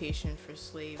representation for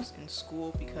slaves in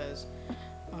school because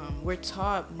we're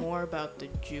taught more about the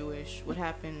Jewish, what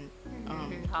happened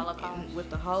Holocaust. with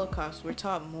the Holocaust. We're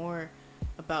taught more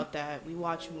about that. We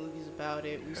watch movies about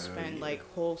it. We spend like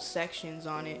whole sections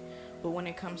on it. But when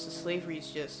it comes to slavery, it's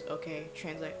just, okay,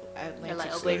 transatlantic like, okay,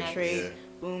 slave next. trade,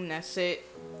 boom, that's it.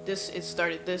 It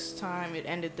started this time, it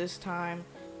ended this time.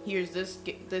 Here's this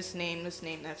name,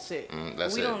 that's it.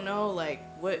 That's we it. don't know like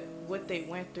what they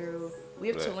went through. We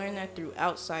have to Right. learn that through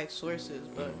outside sources.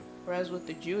 But whereas with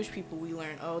the Jewish people, we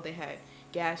learn, they had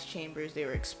gas chambers, they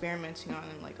were experimenting on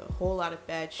them, like a whole lot of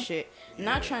bad shit.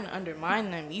 Not trying to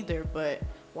undermine them either, but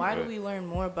why do Right. we learn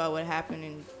more about what happened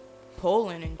in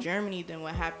Poland and Germany than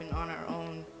what happened on our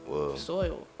own Well,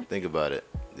 soil? think about it.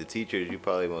 The teachers you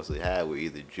probably mostly had were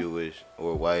either Jewish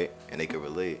or white, and they could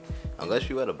relate. Unless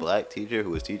you had a black teacher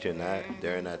who was teaching that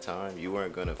during that time, you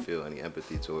weren't gonna feel any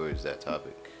empathy towards that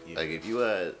topic. Like if you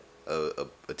had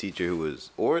a teacher who was,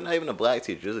 or not even a black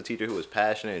teacher, just a teacher who was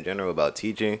passionate in general about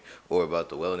teaching or about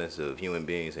the wellness of human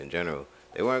beings in general,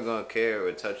 They weren't gonna care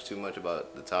or touch too much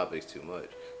about the topics too much.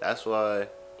 That's why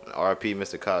R.P.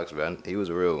 Mr. Cox, man, he was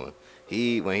a real one.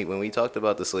 When we talked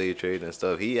about the slave trade and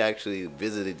stuff, he actually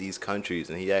visited these countries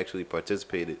and he actually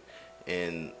participated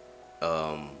in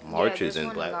marches in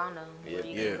and black. Ghana, where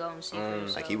you can go and see for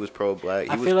yourself. Like he was pro-black. He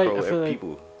I was feel like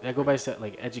people. that go back to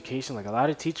like education. Like a lot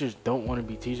of teachers don't want to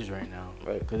be teachers right now,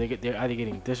 Right? Because they're either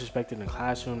getting disrespected in the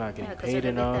classroom, not getting because paid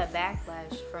they're gonna enough. get that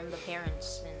backlash from the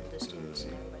parents and the students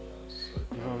and everybody else.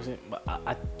 You know what I'm saying? But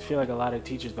I feel like a lot of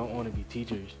teachers don't want to be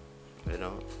teachers. You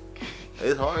know,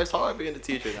 it's hard. It's hard being a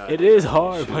teacher now. It is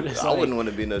hard, but it's I wouldn't want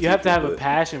to be no. you teacher, have to have a but-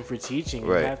 passion for teaching.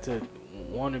 Right. You have to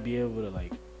want to be able to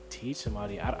like teach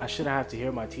somebody. I shouldn't have to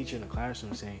hear my teacher in the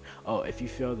classroom saying, "Oh, if you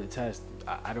fail the test,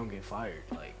 I don't get fired."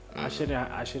 Like I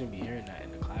shouldn't be hearing that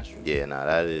in the classroom. Yeah, nah,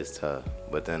 that is tough.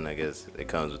 But then I guess it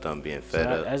comes with them being So fed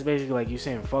up. that's basically like you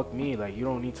saying, "Fuck me." Like you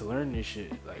don't need to learn this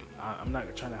shit. Like I'm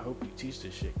not trying to help you teach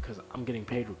this shit because I'm getting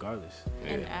paid regardless.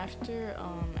 And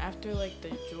after like the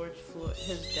George Floyd,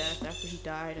 his death, after he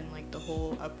died, and like the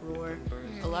whole uproar,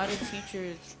 a lot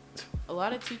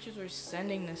of teachers were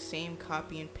sending the same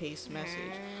copy and paste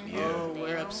message. Oh,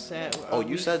 we're upset. Oh, you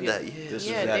we said feel- that. Yeah. This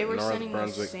Yeah, is they that were North sending the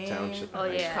Brunswick same Township. Oh,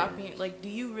 yeah. copy. Like, do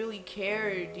you really care,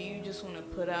 or do you just want to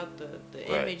put out the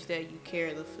Right. image that you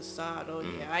care, the facade? Oh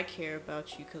yeah, I care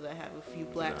about you because I have a few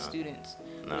black students.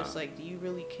 But it's like, do you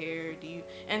really care? Do you?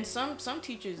 And some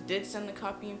teachers did send the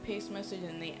copy and paste message,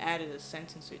 and they added a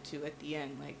sentence or two at the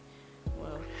end, like,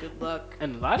 well, good luck.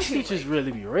 And a lot of teachers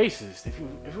really be racist. If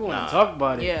you want Nah. to talk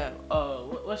about it. Yeah.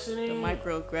 What's her The name?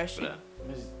 microaggression.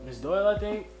 Yeah. Miss Doyle, I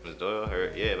think. Ms. Doyle,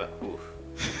 her, yeah, but oof.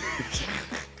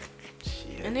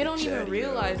 And they don't even Chatty,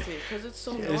 realize it because it's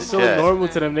so normal. It's so Yeah. normal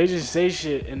to them. They just say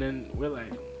shit, and then we're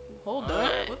like, Hold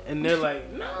up. What? and they're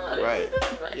like, nah, Right.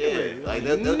 Yeah. regular. Like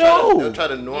No. they'll try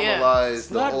to normalize It's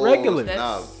the not whole. regular.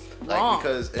 Nah. That's Like wrong.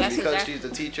 because That's because exactly- she's the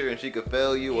teacher and she could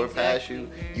fail you or pass you,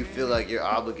 Exactly. you feel like you're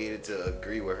obligated to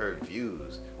agree with her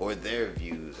views or their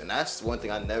views, and that's one thing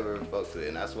I never fucked with,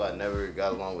 and that's why I never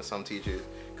got along with some teachers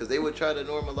because they would try to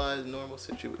normalize normal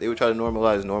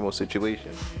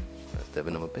situations. I'm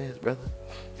stepping on my pants, brother.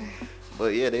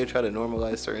 But yeah, they would try to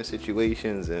normalize certain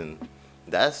situations, and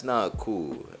that's not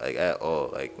cool, like at all.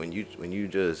 Like when you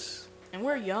just And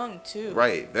we're young too.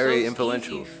 Right, very it's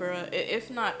influential. Easy for if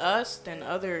not us, then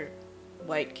other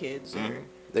white kids or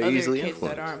They're other easily kids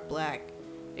influenced. that aren't black.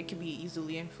 It could be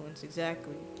easily influenced.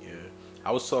 Exactly. Yeah,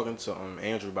 I was talking to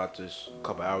Andrew about this a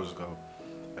couple hours ago,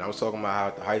 and I was talking about how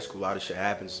at the high school a lot of shit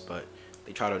happens, but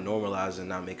they try to normalize and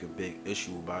not make a big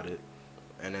issue about it.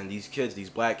 And then these kids, these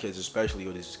black kids especially,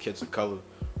 or these kids of color,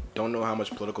 don't know how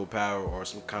much political power or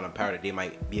some kind of power that they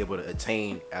might be able to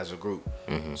attain as a group.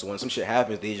 So when some shit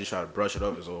happens, they just try to brush it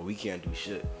off as, oh, we can't do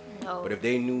shit. No. But if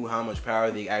they knew how much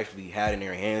power they actually had in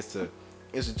their hands to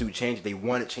institute change, they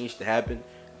wanted change to happen,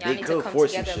 Y'all they need could to come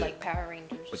force some together shit. like Power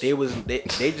Rangers. But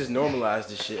they just normalized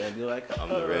this shit and be like, I'm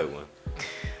the red one.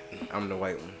 I'm the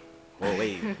white one. Well,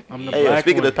 wait. I'm the Hey, black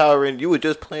speaking one. of Power Rangers, you were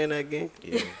just playing that game.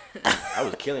 Yeah, I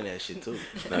was killing that shit too.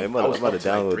 No, I'm I about was to up to, like,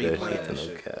 download 3 that playing shit. that No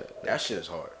shit. cap. That shit is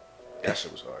hard. That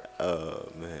shit was hard. Oh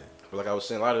man. But like I was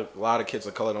saying, a lot of kids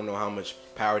of color don't know how much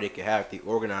power they can have if they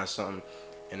organize something,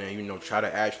 and then try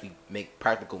to actually make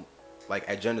practical,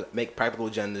 make practical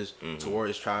agendas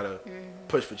towards try to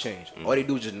push for change. All they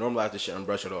do is just normalize this shit and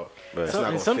brush it off. Right. That's not gonna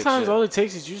And fix sometimes shit. all it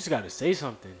takes is you just gotta say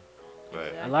something.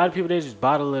 Right. A lot of people, they just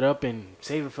bottle it up and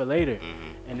save it for later.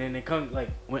 And then they come, like,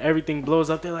 when everything blows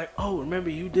up, they're like, oh, remember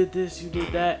you did this, you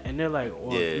did that. And they're like,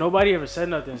 well, Yeah. nobody ever said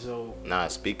nothing, so Nah,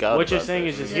 speak out. what you're about saying that.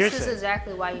 is just This is hearsay.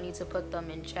 exactly why you need to put them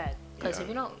in check. Because Yeah. if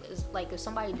you don't, it's like if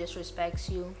somebody disrespects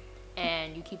you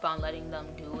and you keep on letting them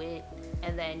do it,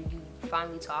 and then you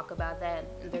finally talk about that,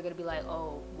 they're gonna be like,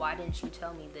 oh, why didn't you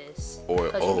tell me this? Or,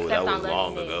 'Cause oh, you that kept on was letting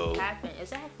long it ago. happen.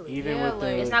 Exactly. Even Yeah, with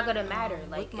like- the... It's not gonna matter.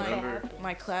 Like, With if it happened.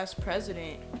 my class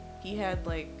president, he had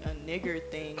like a nigger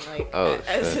thing like Oh,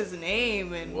 as shit. his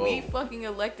name, and Whoa. we fucking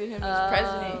elected him as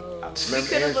president. We Remember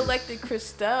could have Andrew? elected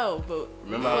Christelle, but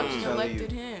Remember I was fucking telling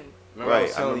elected you- him. Remember I was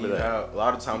Right, I telling you remember how a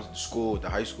lot of times at the school, at the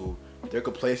high school, they're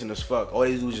complacent as fuck. All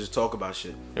they do is just talk about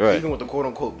shit. Right. Even with the quote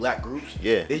unquote black groups,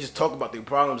 Yeah. they just talk about their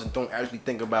problems and don't actually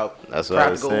think about That's what I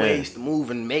was practical saying. ways to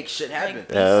move and make shit happen.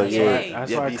 Like, Hell BCA. yeah.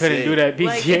 That's Yeah, why I BCA. couldn't do that BCA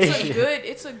Like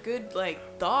it's a shit. good like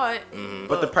thought.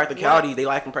 But the practicality, they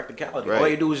lack in practicality. Right. All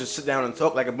they do is just sit down and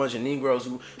talk like a bunch of Negroes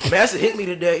who, Master hit me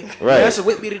today, Right. Master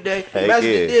whipped me today, Heck Master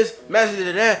yeah. did this, Master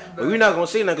did that, but we're not going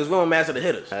to say nothing because we don't Master the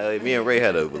hitters. Me and Ray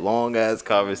had a long ass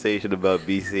conversation about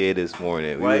BCA this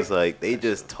morning. We Right. was like, they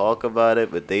just talk about it,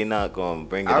 but they not gonna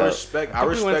bring it I up. respect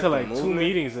We went to the like 2 movement.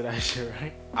 meetings of that shit,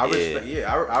 right?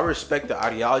 I respect the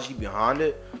ideology behind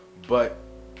it, but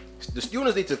the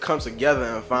students need to come together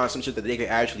and find some shit that they can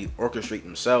actually orchestrate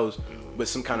themselves with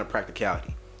some kind of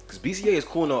practicality. Because BCA is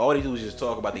cool, no, all they do is just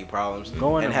talk about their problems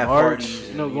Going and to have march, parties.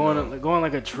 you know, going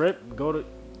like a trip, go to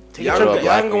take Y'all a trip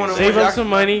can to go on a save march, up some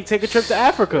money, take a trip to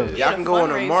Africa. Y'all can go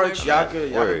on a fundraiser, march, y'all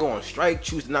can Word. go on strike,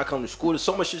 choose to not come to school. There's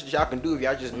so much shit that y'all can do if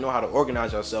y'all just know how to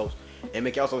organize yourselves and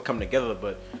make y'all come together.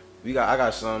 But I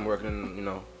got some working, you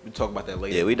know, we talk about that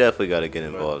later. Yeah, we definitely got to get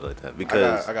involved like that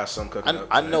because I got some cooking up.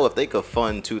 I know if they could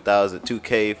fund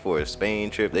 2K for a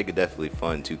Spain trip, they could definitely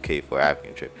fund 2K for an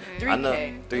African trip. 3K. I know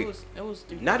It was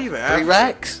 3K. Not even 3 Africa.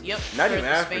 racks Yep. Not for even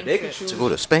the Africa. Spain They could trip. choose to go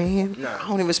to Spain. Nah. I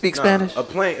don't even speak Nah, Spanish. A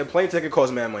plane ticket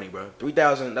costs mad money, bro.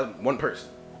 3,000. That's one person.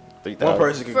 3,000. One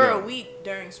person can For go. a week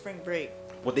during spring break.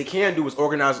 What they can do is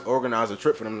organize a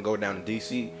trip for them to go down to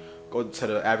DC, go to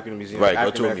the African Museum, Right, go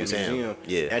African to a American museum.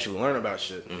 Yeah. and actually learn about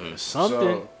shit. Something.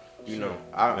 So, you know,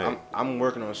 Right. I'm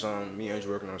working on something. Me and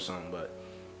Andrew working on something, but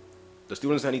the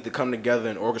students that need to come together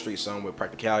and orchestrate something with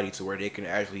practicality to where they can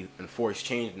actually enforce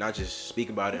change, not just speak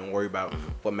about it and worry about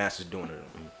what master's doing to them.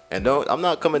 And I'm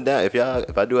not coming down.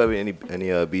 If I do have any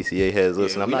BCA heads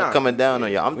listen, I'm we not not- coming down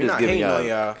on y'all. I'm we just not giving hating on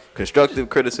y'all y'all. constructive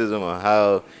criticism on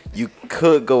how you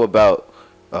could go about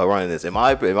running this. In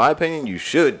my opinion, you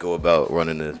should go about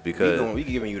running this because We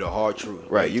giving you the hard truth.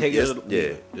 Right, Like, you- take it's- it.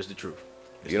 yeah. It's the truth.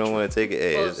 you don't want to take it.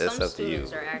 Hey, Well, that's some up to you.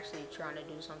 students are actually trying to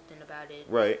do something about it.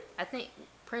 Right. I think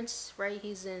Prince, right?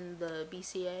 He's in the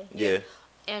BCA. Yeah.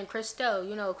 And Christelle,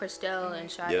 Christelle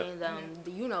and Sade Yep. and them,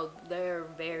 they're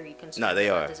very concerned Nah, they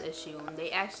about are. this issue. And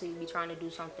they actually be trying to do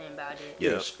something about it.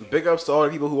 Yeah. Big ups to all the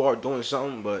people who are doing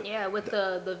something, but Yeah, with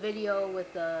the video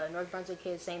with the North Brunswick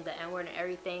kids saying the N-word and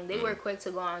everything, they were quick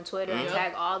to go on Twitter and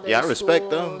tag all their Yeah, I respect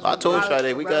them. schools, I told Robert-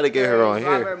 Sade we gotta get her on Rutgers,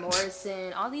 here. Robert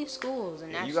Morrison, all these schools,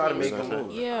 and you actually gotta make a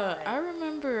move. Yeah, I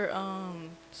remember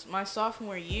my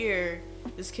sophomore year,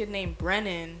 this kid named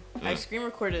Brennan, I screen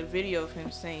recorded a video of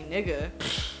him saying nigga,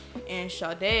 and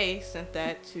Sade sent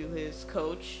that to his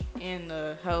coach and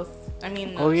the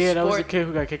Oh yeah, that was the sport- kid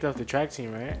who got kicked off the track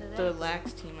team, right? the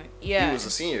lax team. Yeah. He was a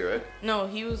senior, right? No,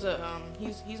 he was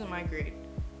he's in my grade.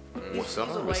 Well, He's a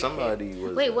white kid. somebody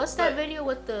was. Wait, what's that But- video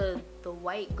with the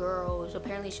white girl?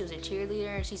 Apparently she was a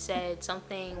cheerleader and she said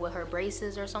something with her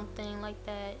braces or something like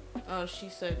that. Oh, she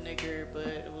said nigger, but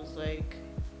it was like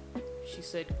she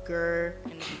said "gur"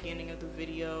 in the beginning of the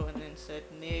video and then said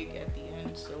 "nig" at the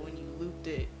end. So when you looped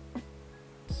it, it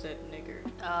said nigger.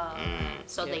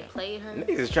 So they Yeah. played her.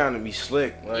 niggas is trying to be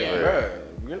slick. Like, Yeah. bruh,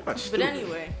 you're not But stupid.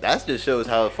 anyway, That just shows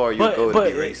how far you But go to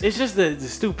be racist. it's just the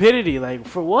stupidity. Like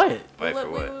for what? Wait, But for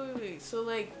look, what? wait. So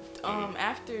like,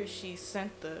 after she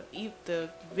sent the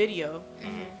video,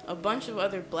 a bunch of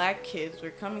other black kids were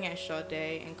coming at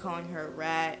Sade and calling her a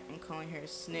rat and calling her a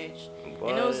snitch. And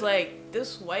it was What? like,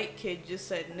 this white kid just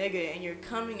said nigga, and you're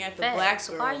coming at the Facts. black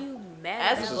So girl. why are you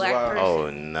mad As at a is black why- person. Oh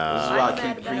This is nah. why I Why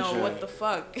keep you mad No, preaching. what the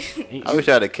fuck? I wish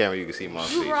I had a camera you could see my you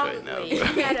face wrong right now. way. You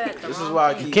bro. mad at the This is wrong why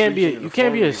I thing. keep You can't be preaching you the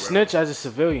can't be a phony, bro. snitch as a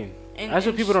civilian. That's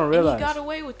what people don't And realize. he got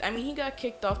away with. I mean, he got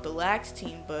kicked off the lax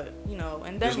team, but and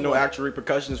then There's no what? actual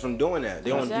repercussions from doing that.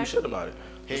 They don't do shit Exactly. about it.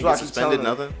 He That's ain't why I get keep suspended,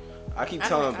 telling nothing. I keep I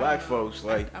telling don't- I black don't know. folks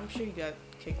like, I'm sure he got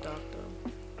kicked off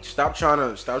though. stop trying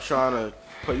to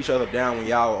put each other down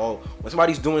when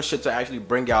somebody's doing shit to actually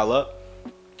bring y'all up.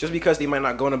 Just because they might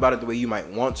not go about it the way you might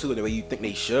want to, or the way you think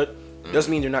they should,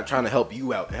 doesn't mean they're not trying to help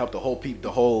you out and help the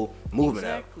whole movement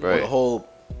Exactly. out, or Right. the whole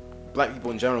black people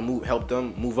in general help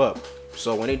them move up.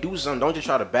 So when they do something, don't just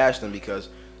try to bash them because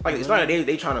like it's not that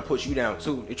they trying to push you down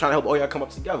too. They're trying to help all y'all come up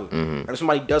together. And if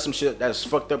somebody does some shit that's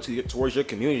fucked up towards your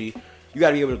community, you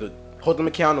gotta be able to hold them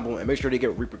accountable and make sure they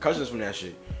get repercussions from that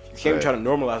shit. You can't Right. try to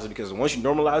normalize it because once you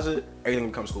normalize it, everything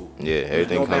becomes cool. Yeah, There's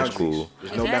everything no comes boundaries. cool.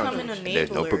 There's You no become an boundaries. enabler.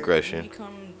 There's no progression. You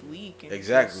become weak. And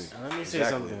Exactly. just- Let me say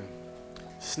Exactly. something.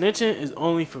 Snitching is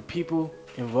only for people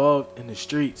involved in the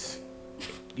streets.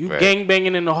 You Right. gang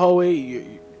banging in the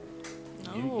hallway.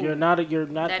 No. You're not That does you're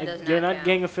not not count.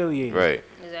 gang affiliated. Right.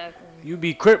 Exactly. You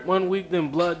be Crip one week, then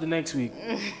Blood the next week.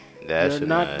 That You're should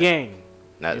not gang.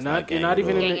 That's You're not. gang You're not at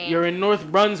even. all. In Gang. you're in North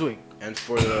Brunswick. And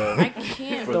for I the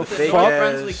can't. For the the fake North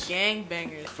ass- Brunswick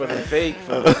gangbangers. for the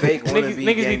bro. fake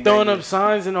Niggas be throwing up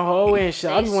signs in the hallway and shit.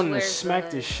 I They be wanting to swear smack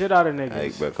blood. the shit out of niggas.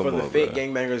 Like, bro, come for the on, fake bro.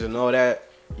 gangbangers and all that.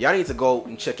 Y'all need to go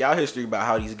and check out history about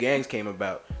how these gangs came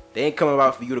about. They ain't coming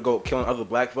about for you to go killing other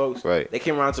black folks. Right. They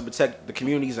came around to protect the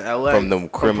communities in LA From them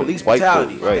police white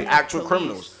brutality, folks, right. the actual Police.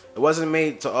 criminals. It wasn't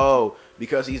made to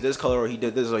because he's this color or he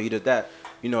did this or he did that.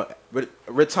 You know,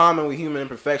 with time and with human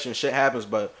imperfection, shit happens.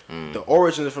 But the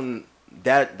origin from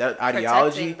that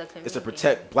ideology the is to community.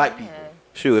 protect black people. Yeah.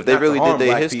 Shoot, if they Not to really harm did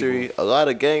their black history, people. a lot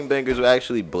of gangbangers were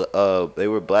actually they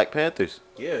were Black Panthers,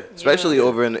 Yeah. especially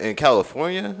over in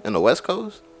California and the West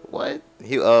Coast. What?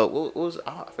 He what was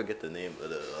I forget the name of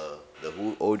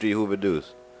the OG Hoover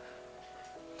Deuce.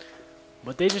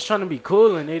 But they just trying to be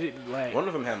cool, and they didn't like. One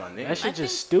of them had my name. That shit I just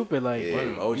think- stupid. Like, Yeah. One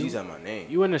of them OGs you, had my name.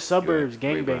 you in the suburbs Ray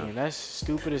gang Brown. banging. That's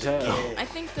stupid as hell. I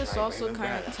think this also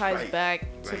kind of ties back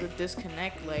to the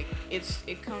disconnect. Like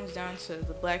it comes down to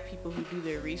the black people who do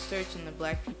their research and the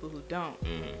black people who don't.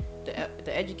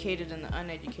 The educated and the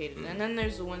uneducated. And then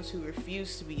there's the ones who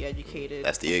refuse to be educated.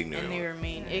 That's the ignorant And they one.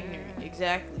 remain ignorant.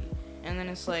 Exactly. And then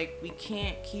it's like we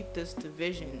can't keep this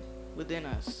division within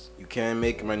us. You can't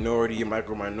make a minority a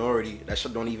micro minority. That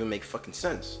shit don't even make fucking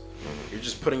sense. You're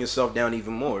just putting yourself down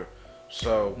even more.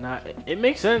 So Nah, it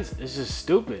makes sense. It's just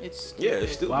stupid. It's stupid. yeah,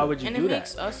 it's stupid. Why would you And do it that?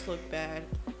 makes us look bad.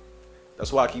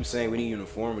 That's why I keep saying we need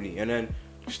uniformity. And then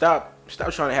stop trying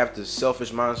to have this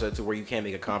selfish mindset to where you can't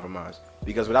make a compromise.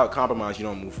 Because without compromise, you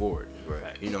don't move forward.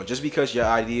 Right. You know, just because your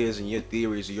ideas and your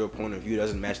theories or your point of view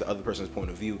doesn't match the other person's point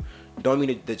of view, don't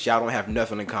mean that y'all don't have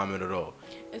nothing in common at all.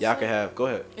 It's Y'all like- can have. Go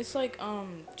ahead. It's like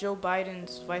Joe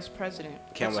Biden's vice president.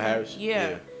 Kamala That's- Harris?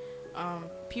 Yeah.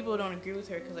 People don't agree with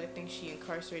her because I think she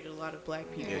incarcerated a lot of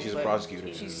black people. Yeah, she's a but prosecutor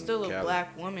She's in still a Cali.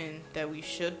 black woman that we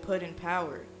should put in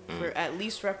power for at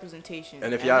least representation.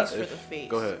 And if at y'all, least for the face.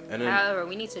 go ahead. And then However,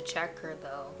 we need to check her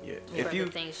though. yeah, For if you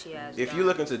the things she has if done. you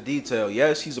look into detail,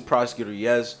 yes, he's a prosecutor.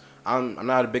 Yes, I'm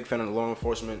not a big fan of the law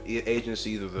enforcement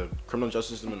agencies or the criminal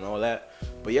justice system and all that.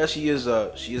 But yes, she is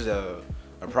a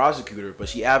prosecutor, but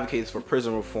she advocates for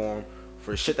prison reform,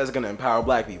 for shit that's gonna empower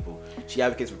black people. She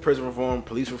advocates for prison reform,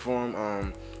 police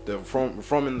reform, the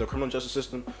reforming the criminal justice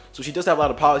system. So she does have a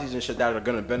lot of policies and shit that are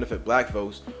gonna benefit black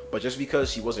folks. But just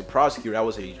because she was a prosecutor, that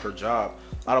was her job.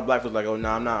 A lot of black folks like, oh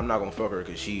nah, I'm not gonna fuck her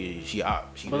because she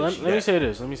op. She But this, let me that. say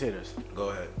this. Let me say this. Go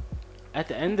ahead. At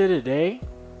the end of the day,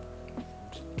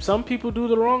 some people do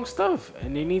the wrong stuff,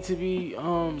 and they need to be Put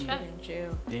in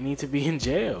jail. they need to be in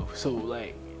jail. So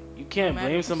like, you can't No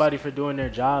blame matter- somebody for doing their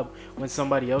job when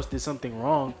somebody else did something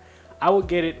wrong. I would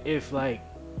get it if like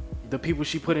the people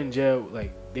she put in jail,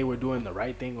 like they were doing the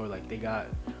right thing or like they got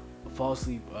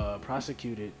falsely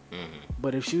prosecuted.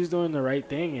 But if she was doing the right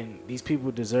thing and these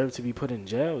people deserve to be put in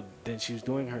jail, then she was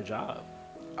doing her job.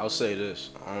 I'll say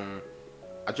this.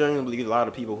 I genuinely believe a lot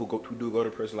of people who do go to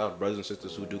prison, a lot of brothers and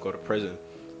sisters who do go to prison,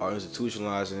 are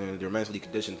institutionalized and they're mentally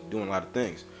conditioned to doing a lot of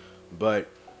things. But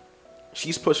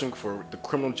she's pushing for the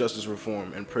criminal justice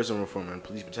reform and prison reform and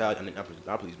police brutality, I mean,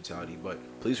 not police brutality, but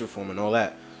police reform and all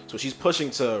that. So she's pushing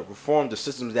to reform the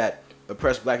systems that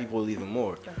oppress black people even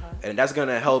more. And that's going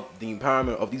to help the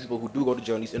empowerment of these people who do go to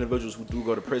jail and these individuals who do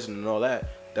go to prison and all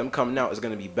that. Them coming out is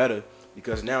going to be better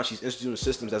because now she's instituting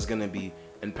systems that's going to be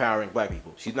empowering black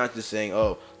people. She's not just saying,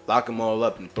 oh, lock them all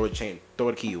up and throw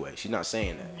the key away. She's not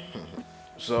saying that.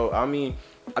 So, I mean,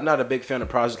 I'm not a big fan of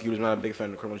prosecutors, I'm not a big fan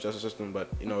of the criminal justice system, but,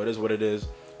 you know, it is what it is.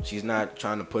 She's not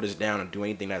trying to put us down or do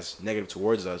anything that's negative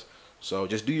towards us. So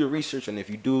just do your research, and if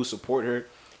you do support her,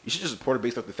 you should just support her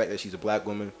based off the fact that she's a black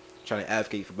woman trying to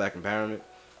advocate for black empowerment.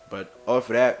 But off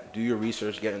of that, do your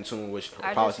research, get in tune with what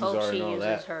her I just policies hope are she and all uses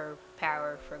that. her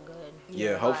power for good.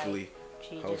 Yeah, Like, hopefully.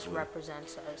 she just Hopefully.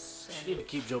 represents us. She need to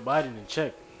keep Joe Biden in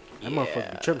check. That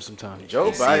motherfucker be tripping sometimes.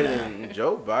 Joe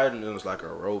Biden is like a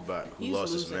robot who He's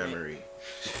lost his losing it. memory.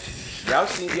 Y'all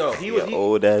seen he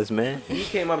Old ass man. he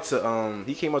came up to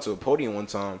a podium one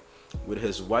time with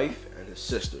his wife and his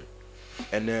sister,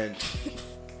 and then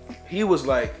he was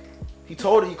like, he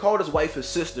called his wife his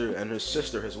sister and his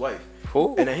sister his wife,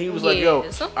 Who? and then he was like, Yeah,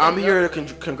 yo, something I'm here like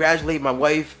to congratulate my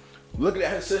wife, looking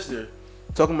at his sister,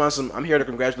 talking about I'm here to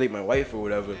congratulate my wife or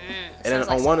whatever, and then sounds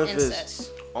like on one some of his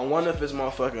incest.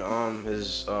 motherfucking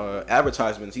his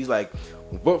advertisements, he's like,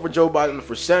 vote for Joe Biden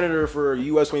for senator for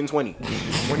US 2020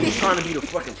 when he's trying to be the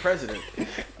fucking president.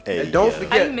 Hey, And don't yeah. How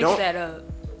forget, you mix that up?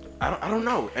 I don't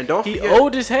know. And don't He forget,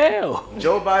 old as hell.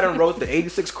 Joe Biden wrote the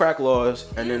 86 crack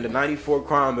laws and then the 94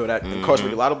 crime bill that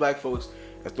incarcerated a lot of black folks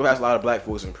and still has a lot of black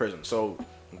folks in prison. So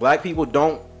black people,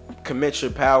 don't commit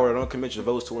your power, don't commit your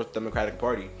votes towards the Democratic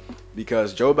Party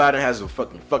because Joe Biden has a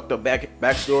fucking fucked up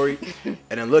backstory.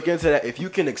 And then look into that. If you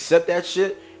can accept that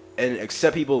shit and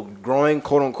accept people growing,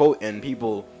 quote unquote, and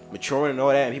people maturing and all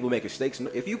that, and people make mistakes,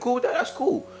 if you cool with that, that's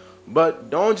cool. But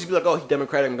don't just be like, oh, he's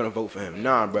Democratic, I'm gonna vote for him.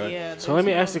 Nah, bro. Yeah, So let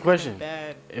me there's ask the no question.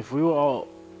 Bad. If we were all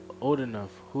old enough,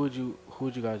 who would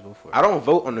you guys vote for? I don't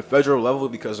vote on the federal level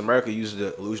because America uses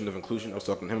the illusion of inclusion. I was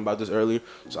talking to him about this earlier.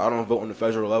 So I don't vote on the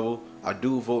federal level. I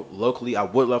do vote locally. I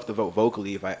would love to vote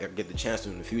vocally if I get the chance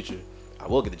to in the future. I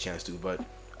will get the chance to, but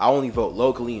I only vote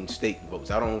locally and state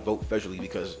votes. I don't vote federally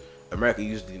because America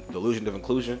uses the illusion of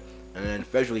inclusion. And then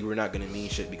federally, we're not going to mean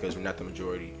shit because we're not the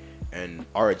majority. and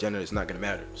our agenda is not gonna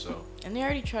matter. So And they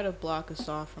already try to block us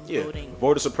off from yeah, voting.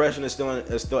 voter suppression is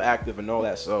still active and all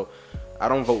that. So I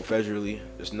don't vote federally.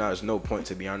 There's no point,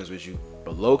 to be honest with you.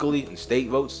 But locally and state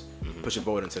votes, put your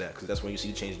vote into that, because that's when you see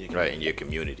the change in your community. Right, in your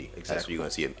community. That's where Exactly. you're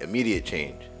gonna see an immediate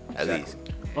change, at least.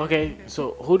 Okay,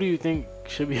 so who do you think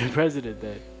should be the president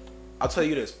then? I'll tell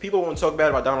you this: people want to talk bad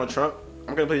about Donald Trump.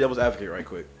 I'm gonna play devil's advocate right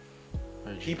quick.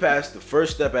 He passed the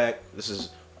First Step Act. This is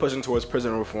pushing towards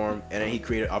prison reform, and then he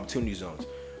created opportunity zones.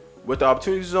 With the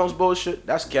opportunity zones bullshit,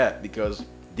 that's cap, because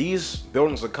these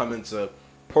buildings are coming to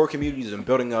poor communities and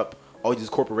building up all these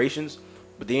corporations,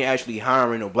 but they ain't actually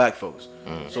hiring no black folks.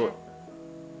 So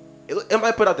it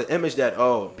might put out the image that,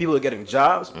 oh, people are getting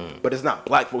jobs, but it's not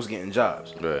black folks getting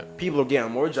jobs. Right. People are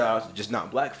getting more jobs, just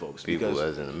not black folks. People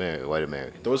because as in white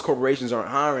American. those corporations aren't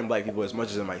hiring black people as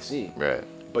much as it might seem. Right.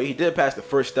 But he did pass the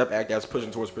First Step Act that's pushing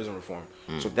towards prison reform.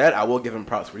 So that I will give him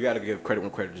props for. You gotta give credit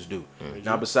when credit is due.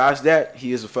 Now, besides that,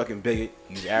 he is a fucking bigot.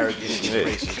 He's arrogant. He's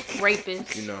racist.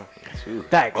 Rapist. You know,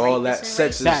 Facts. all that Rapist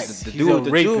and sexist. Facts. The He's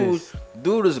a dude,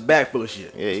 dude is a bag full of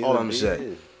shit. Yeah, That's he's all a I'm gonna big say.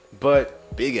 dude. But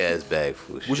Big ass bag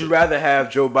full of shit. would you rather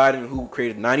have Joe Biden, who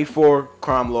created 94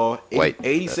 crime law, White.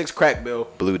 86 crack bill,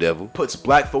 Blue Devil. puts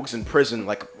black folks in prison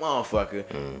like a motherfucker,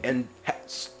 and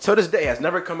to this day has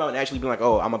never come out and actually been like,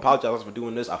 oh, I'm apologizing for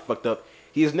doing this, I fucked up.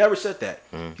 He has never said that.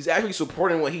 He's actually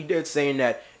supporting what he did, saying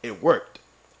that it worked.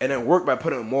 And it worked by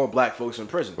putting more black folks in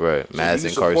prison. Right. So Mass do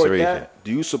you support incarceration. that?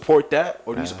 Do you support that?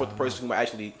 Or do you support the person who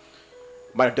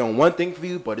might have done one thing for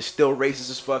you, but is still racist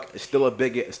as fuck, is still a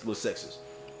bigot, is still a sexist?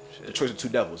 The choice of two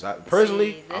devils.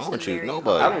 Personally, See, I this don't is choose very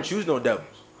nobody. I hard. don't choose no devils.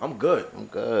 I'm good. I'm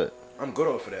good. I'm good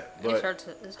over that. It's But hard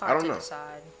I don't to know.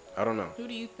 decide. I don't know. Who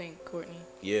do you think, Courtney?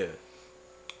 Yeah.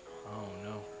 I don't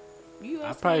know. You I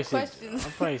asked probably me say questions.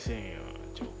 I'm probably saying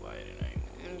Joe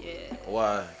Biden. Yeah.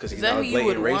 Why? Because he's that not who a you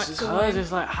would blatant want racist. to- Cause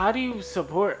it's like, how do you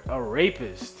support a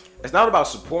rapist? It's not about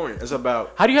supporting. It's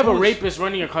about How do you have a who's- rapist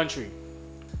running your country?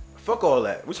 Fuck all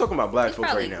that. We're talking about black He's folks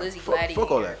probably right now. Lizzie Fuck all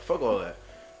Gladiator. that. Fuck all that.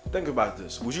 Think about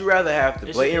this. Would you rather have the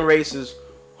This blatant racist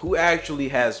who actually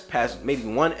has passed maybe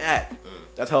one act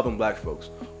that's helping black folks?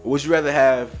 Or would you rather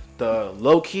have the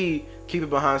low key, keep it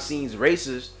behind scenes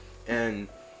racist and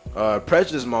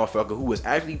prejudiced motherfucker who has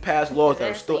actually passed laws that are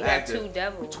Exactly. still You got active two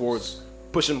devils. towards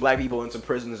pushing black people into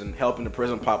prisons and helping the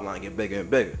prison pipeline get bigger and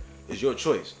bigger? It's your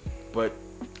choice. But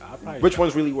I probably which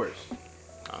one's really worse?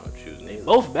 I don't choose neither.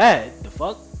 both bad. The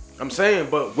fuck? I'm saying,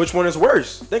 but which one is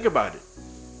worse? Think about it.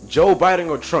 Joe Biden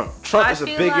or Trump? Trump I is a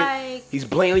feel bigot. like- He's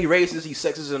blatantly racist. He's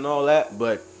sexist and all that.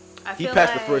 But I he feel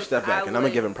passed the like First Step Act, I and I'm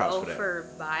gonna give him would props go for that. for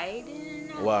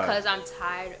Biden. Why? Because I'm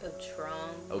tired of Trump.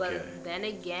 Okay. But then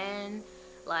again,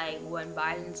 like when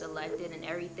Biden's elected and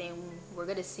everything, we're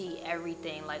gonna see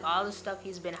everything. Like all the stuff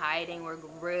he's been hiding, we're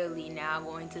really now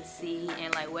going to see.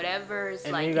 And like whatever's And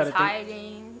then like you he's gotta think-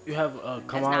 hiding. You have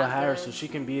Kamala not Harris, good. so she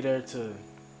can be there to,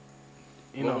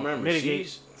 you well, know, remember, mitigate.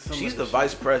 she's some the of the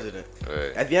vice shit. president.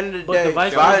 Right. At the end of the But day, the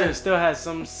vice Biden, president still has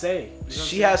some say. You know what I'm she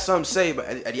saying? has some say, but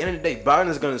at the end of the day, Biden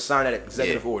is gonna sign that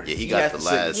executive order. Yeah, he got has the to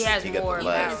say- last. He has got more the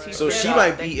last. power. So she Yeah.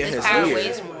 might be in His his power ear.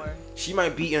 weighs more. She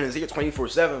might be in his ear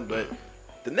 24/7, but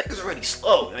the nigga's already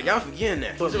slow. Like y'all forgetting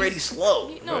that. He's already slow.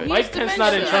 No, Right. he Mike has Pence dementia.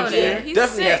 not in Trump's Yeah, ear. he's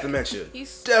Definitely sick. has dementia.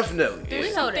 He's Definitely. There's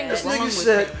know something that. This wrong nigga with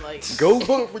said, him. Like, go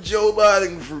vote for Joe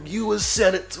Biden for U.S.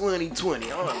 Senate 2020.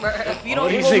 if you All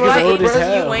don't these vote niggas right, old as you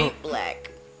hell. ain't black.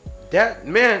 That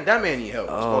man need help.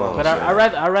 That's all I'm But saying.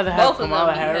 I rather have Both of them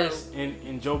Kamala need Harris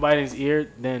in Joe Biden's ear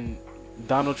than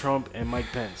Donald Trump and Mike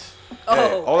Pence.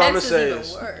 Oh, all I'ma Pence say is even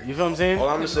is- worse. You feel what I'm saying? All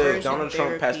I'm gonna say is Conversion Donald Trump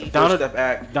passed the therapy. First Donald- Step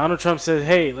Act. Donald Trump says,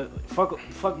 "Hey,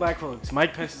 fuck black folks."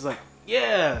 Mike Pence is like,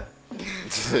 "Yeah."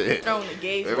 Throwing the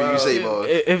gays. Whatever you say, boss.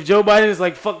 If Joe Biden is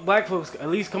like, "Fuck black folks," at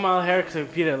least Kamala Harris can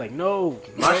repeat it like, "No."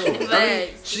 My shit. I mean,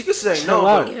 Facts. she could say Chill no,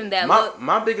 out. but Give him that my look.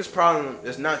 my biggest problem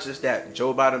is not just that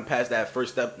Joe Biden passed that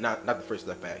first step, not the First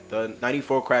Step Act, the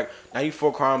 94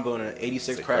 crime bill and an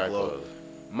 86 crack law.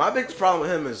 My biggest problem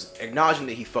with him is acknowledging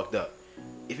that he fucked up.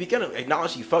 If he can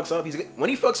acknowledge he fucks up, when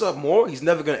he fucks up more, he's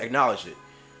never gonna acknowledge it.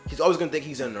 He's always gonna think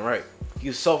he's in the right.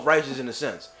 He's self-righteous in a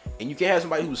sense, and you can't have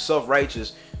somebody who's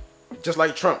self-righteous, just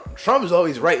like Trump. Trump is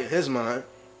always right in his mind.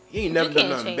 He ain't never You done can't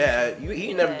nothing change bad. it. He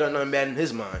ain't never done nothing bad in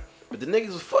his mind. But the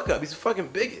nigga's a fuck up. He's a fucking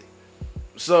bigot.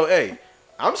 So hey,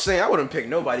 I'm saying I wouldn't pick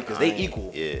nobody because they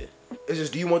equal. Yeah. It's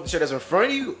just, do you want the shit that's in front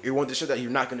of you, or you want the shit that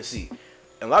you're not gonna see?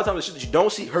 And a lot of times the shit that you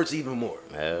don't see hurts even more.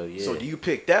 Hell yeah. So do you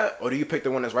pick that, or do you pick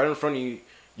the one that's right in front of you?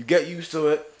 You get used to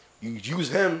it. You use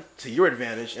him to your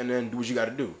advantage, and then do what you got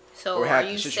to do. So or are have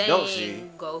you the shit saying you don't see.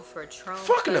 go for Trump?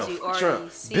 Fuck no, You fuck already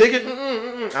Trump. see-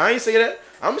 Bigot. I ain't say that.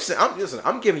 I'm saying, listen.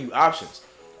 I'm giving you options.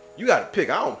 You gotta pick.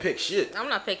 I don't pick shit. I'm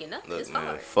not picking nothing. Look, It's man,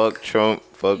 hard. fuck Trump,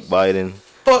 fuck Biden.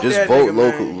 Fuck Just that vote nigga,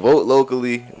 local, man. vote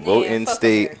locally, vote Man, in fuck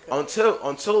state. America.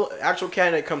 Until actual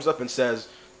candidate comes up and says,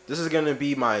 this is gonna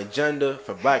be my agenda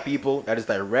for black people that is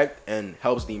direct and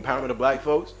helps the empowerment of black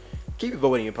folks, keep your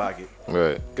vote in your pocket.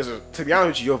 Right. Because to be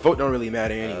honest with you, your vote don't really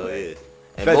matter anyway.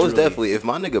 And most Federally. definitely, if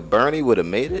my nigga Bernie would have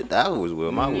made it, that was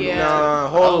where my vote. Yeah. Nah, I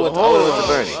hold went to on.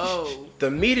 Bernie. Oh.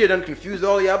 The media done confused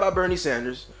all y'all about Bernie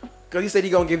Sanders. Because he said he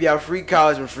gonna give y'all free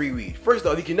college and free weed. First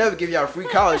off, he can never give y'all free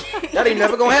college. That ain't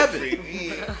never gonna happen.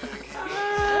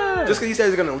 Just because he says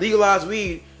he's gonna legalize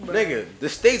weed, nigga, the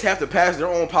states have to pass their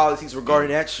own policies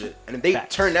regarding that shit. And if they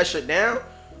Facts. turn that shit down,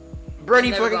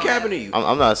 Bernie Never fucking gonna capping to you.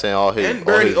 I'm not saying all his. And all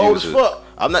Bernie his old views as was- fuck.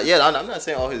 I'm not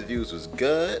saying all his views was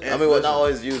good. And I mean, well, listen. not all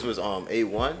his views was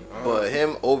A1, but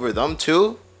him over them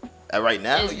two, right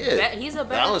now, Is yeah. he's a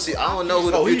But I better. don't know who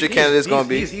the Oh, future candidate's gonna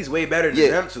be. He's way better than Yeah,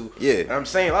 them two. yeah. And I'm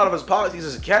saying a lot of his policies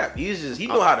is cap. He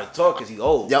know how to talk because he's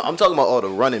old. Yeah, I'm talking about all the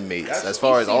running mates. That's As what-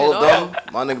 far He's as all seen of it them,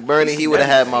 all. my nigga Bernie, he He's would have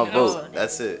had my seen it all. vote.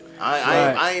 That's it.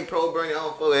 Right. I ain't pro Bernie. I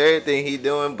don't vote everything he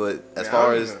doing, but as Man,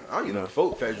 far I don't as even- I don't you even know,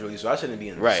 vote federally, so I shouldn't be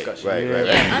in the Right, discussion. right, Yeah. right.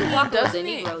 Yeah, I mean, unblock those doesn't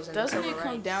Negroes and doesn't civil it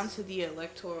come rights. down to the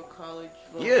electoral college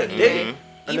vote? Yeah, anyway? they in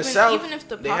the Even, South, even if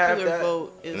the they have popular that.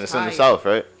 vote is and it's in higher. the South,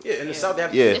 right? Yeah, in the Yeah. South they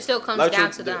have Yeah. It still comes down to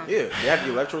electoral- them. Yeah, they have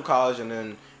the electoral college, and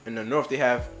then in the North they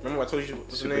have. Remember what I told you?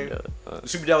 What's the name? The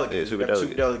super delegate. Yeah, super They have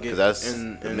delegate. delegates Because that's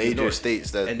in the the major North. states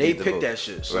that And they need to pick vote. that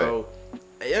shit. So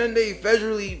at the end of the day,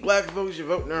 federally, black folks, your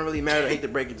vote don't really matter. I hate to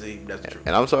break it to you, but that's the truth.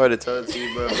 And I'm sorry to tell it to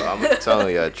you, bro, but I'm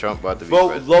telling you, Trump about to be Vote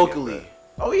president locally. again,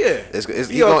 Oh yeah. bro.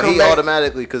 He gonna come back.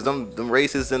 automatically, because them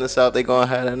racists in the South, they gonna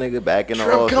have that nigga back in the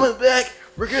Trump office. coming back.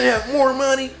 We're gonna have more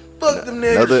money. Fuck them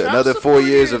niggas. Another 4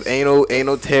 years of anal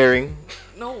tearing.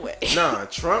 No way. Nah,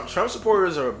 Trump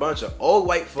supporters are a bunch of old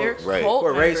white They're folks Right. who cult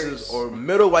are members. racist, or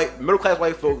middle class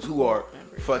white folks who are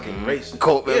fucking racist.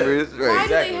 Cult Yeah. members, Why right?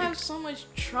 Exactly. do they have so much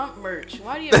Trump merch?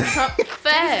 Why do you have Trump?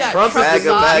 Facts. Trump MAGA, is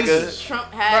the MAGA. Jesus.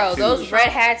 Trump hats. Bro, those red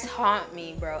hats haunt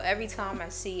me, bro. Every time I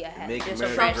see a hat, Make just a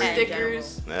America red Trump hat in general.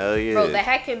 stickers. Hell yeah. Bro, the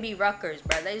hat can be Rutgers,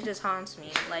 bro. That just haunts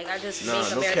me. Like, I just Nah,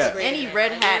 make no America cap. great. Any again.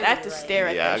 red Like, hat, I have to literally, stare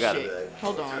at Yeah, I that got shit. it.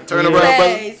 Hold on. Turn Yeah. around,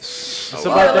 brother. Yes. It's Oh,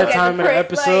 about wow. that Look at time the in the print,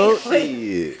 episode. like-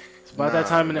 Yeah. It's about that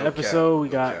time in the no episode. cap, We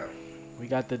no got cap. we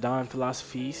got the Don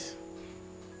philosophies.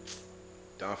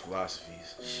 Don philosophies.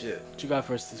 Shit. What you got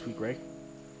for us this week, Ray?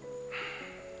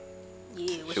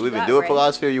 Yeah, what Should you we even got, do a Ray?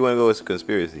 philosophy, or you want to go with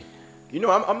conspiracy? You know,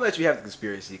 I'm gonna let you have the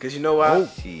conspiracy, cause you know why?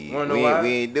 Shit, Wanna know we why?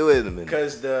 ain't do it in a minute.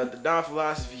 Because the Don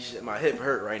philosophy shit, my hip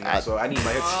hurt right now, I- so I need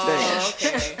my hip to Oh, stay.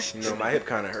 okay. You know, my hip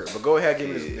kind of hurt. But go ahead, give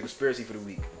me the Yeah. conspiracy for the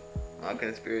week. My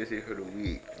conspiracy for the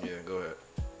week. Yeah, go ahead.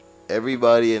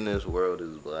 Everybody in this world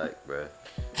is black, bruh.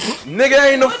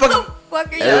 Nigga, ain't no fucking.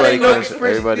 Fuck are you Everybody ain't no comes.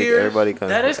 conspiracy theories. Everybody comes.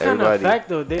 That is kind of a everybody, fact,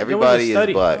 though. There was a Everybody is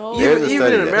study. black. Oh. There's a Even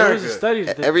study in that- There America. was a study.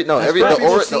 that- Every no, that's every first the,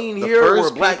 people or, seen the here first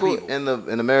were black people people.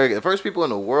 in America, the first people in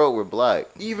the world were black.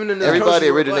 Even in this Everybody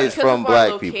country, we're originates black. from Because of our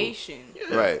black people. location.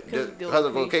 Right, Because of the because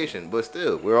of location. vocation, but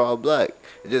still, we're all black.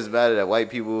 It just matter that white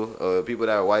people, people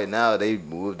that are white now, they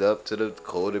moved up to the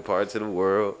colder parts of the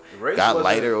world, Race got wasn't-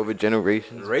 lighter over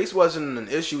generations. Race wasn't an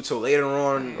issue till later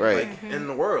on, Right. like, in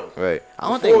the world. Right. I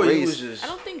don't Before, think you was race. just I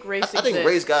don't think race I think exists.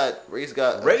 race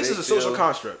got. race is big a social deal.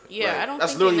 construct. Yeah, Right. I don't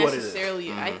That's think literally it what it is.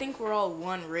 necessarily. I think we're all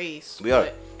one race. We are.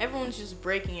 But everyone's just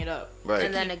breaking it up. Right.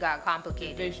 And then it got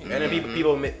complicated. Division. And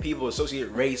then people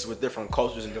associate race with different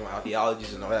cultures and different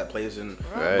ideologies and all that plays in.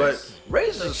 Right. But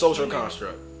race is a Like social human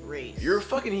construct. Race. You're a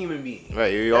fucking human being.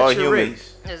 Right, you're That's all your human.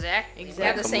 race. Exactly. We Exactly.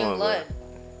 have the Come same on, blood.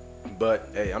 But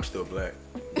hey, I'm still black.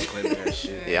 I'm claiming that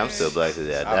shit. Yeah, I'm still black to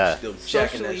that. I'm Nah. still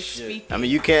jacking Socially that shit. speaking. I mean,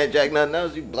 you can't jack nothing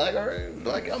else. You black already?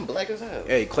 Black, I'm black as hell.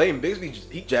 Hey, Clayton Bigsby,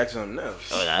 he jacked something else.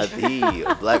 Oh, nah, he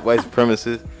a black white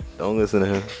supremacist. Don't listen to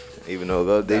him. Even though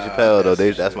go Dave Nah, Chappelle though,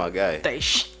 that's that's shit. my guy. They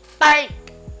sh-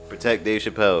 Protect Dave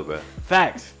Chappelle, bro.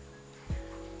 Facts.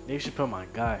 Dave Chappelle, my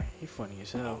guy. He funny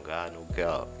as hell. Oh God, no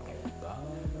doubt.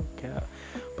 No cap.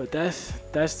 But that's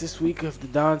this week of the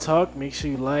Don Talk. Make sure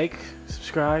you like,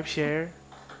 subscribe, share.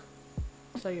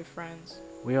 Tell your friends.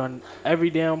 We on every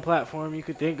damn platform you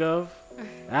could think of.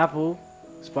 Apple,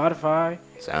 Spotify,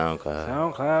 SoundCloud.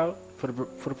 SoundCloud for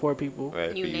the poor people.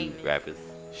 Right, You for name it. rappers.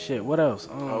 Shit, what else?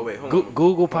 Oh, wait, hold on.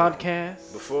 Google Hold on.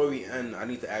 Podcast. Before we end, I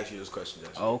need to ask you this question,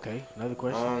 Jesse. Oh, okay, another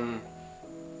question.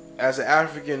 As an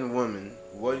African woman,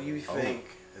 what do you Oh. think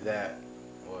that?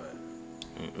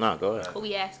 What? Nah, go ahead. Who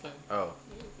we asking? Oh,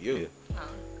 you. Yeah.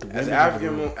 Oh. As an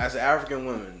African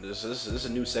woman, this is a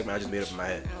new segment I just made up in my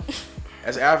head.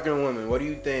 As an African woman, what do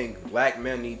you think black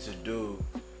men need to do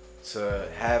to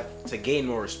gain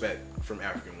more respect from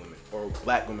African women or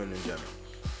black women in general?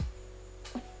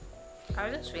 I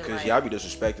just feel Because like y'all be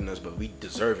disrespecting us, but we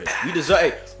deserve it. We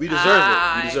deserve it. We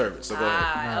deserve it. So go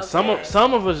ahead. Nah,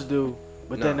 some of us do,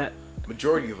 but No, then that.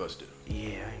 majority of us do.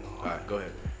 Yeah, I know. All right, go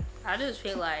ahead. I just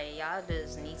feel like y'all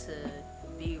just need to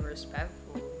be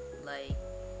respectful. Like,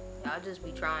 y'all just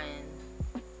be trying.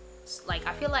 Like,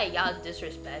 I feel like y'all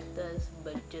disrespect us,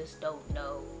 but just don't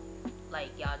know. Like,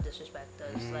 y'all disrespect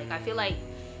us. Like, I feel like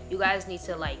you guys need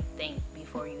to, like, think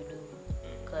before you do.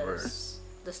 Because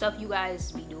the stuff you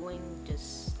guys be doing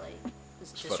just, like,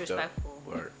 it's disrespectful.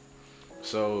 Word.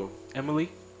 So,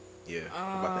 Emily? yeah,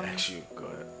 I'm about to ask you. Go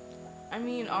ahead. I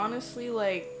mean, honestly,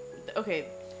 like, okay,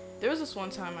 there was this one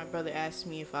time my brother asked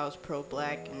me if I was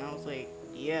pro-black, and I was like,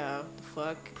 yeah, what the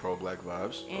fuck? Pro-black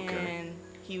vibes. Okay. And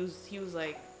he was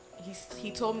like, he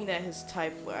told me that his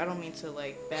type, I don't mean to,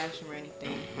 like, bash him or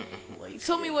anything. He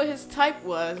told me what his type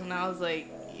was, and I was like,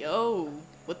 yo,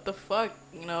 what the fuck?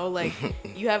 You know, like,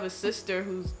 you have a sister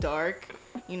who's dark,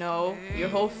 you know, your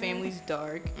whole family's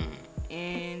dark,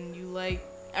 and you like,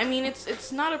 I mean,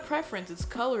 it's not a preference, it's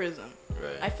colorism.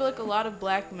 Right. I feel like a lot of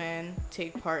black men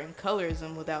take part in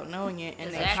colorism without knowing it, and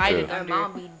Exactly. they hide it Their under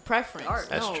mom be preference. dark.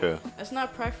 That's No, true. that's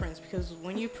not preference, because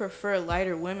when you prefer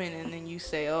lighter women and then you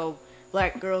say, oh,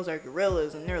 black girls are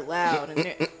gorillas and they're loud and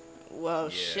they're... Well,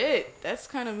 shit, that's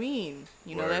kind of mean.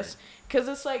 You know, Word. that's... Because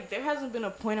it's like, there hasn't been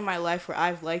a point in my life where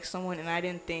I've liked someone and I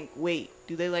didn't think, wait,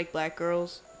 do they like black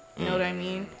girls? You know what I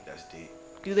mean? That's deep.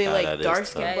 Do they Nah, like that is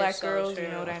dark-skinned tough. black That is so girls? You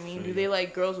true. know what I mean? feel Do you. they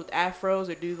like girls with afros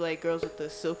or do they like girls with the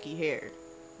silky hair?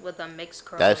 With a mixed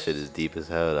curls. That shit is deep as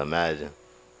hell to imagine.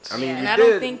 I mean, Yeah. And you I did.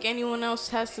 don't think anyone else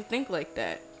has to think like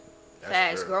that. That's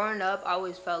Facts. true. Growing up, I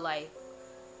always felt like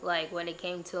when it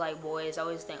came to like boys, I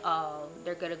always think, oh,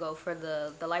 they're gonna go for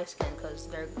the light skin because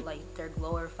they're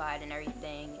glorified and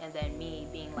everything, and then me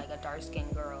being like a dark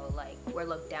skinned girl, like we're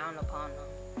looked down upon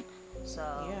them. So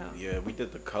Yeah. Yeah, we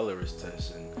did the colorist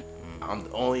test, and I'm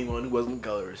the only one who wasn't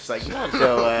colorist. Like, no,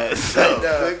 Your ass.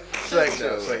 it's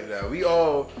like that.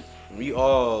 We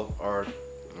all are,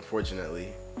 unfortunately.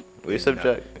 We maybe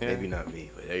subject. not- Yeah. Maybe not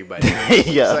me, but everybody.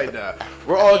 Yeah. It's like that.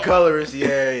 We're all colorists. Yeah.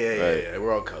 Right.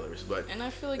 We're all colorists, but And I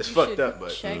feel like It's you fucked should up,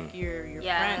 but- check your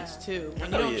Yeah. friends too.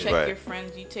 When you Oh, don't yeah. check Right. your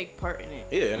friends, you take part in it.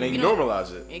 yeah, and then you You know-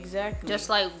 normalize it. Exactly. just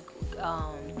like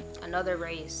another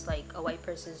race, like a white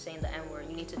person saying the N word,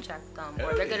 you need to check them, or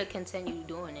Hell they're yeah. gonna continue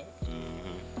doing it.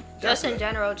 That's Just in the-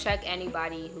 general, check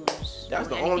anybody who's. That's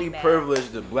the doing anything only bad. privilege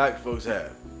that black folks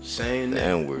have. Saying The that.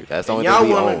 N-word. That's the And only y'all thing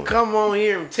we wanna own. come on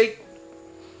here and take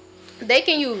They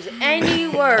can use any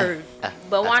word,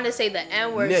 but want to say the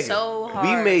N word nigga. so hard.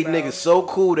 We made bro. niggas so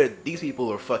cool that these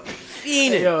people are fucking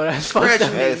fiending. Yo, that's fucked Scratching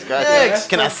up. Hey, me. scratch Next. it.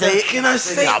 Can I say it? Can I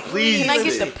say Nah, it? please. Can I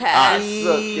get the Ah, pass?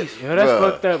 suck. Yo, that's Bruh.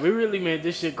 fucked up. We really made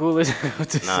this shit cool as hell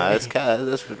to Nah, say. that's cat.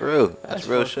 That's real. That's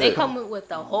real shit. They come with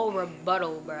the whole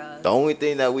rebuttal, bruh. The only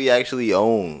thing that we actually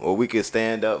own or we could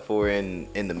stand up for in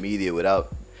the media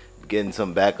without getting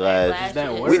some backlash. Is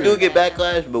that is- word? We do get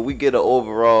backlash, but we get an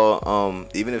overall,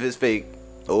 even if it's fake,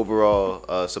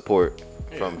 overall support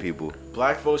from people.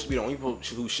 Black folks should be the only people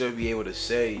who should be able to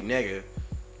say nigga.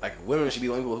 Like women should be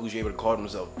the only people who should be able to call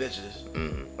themselves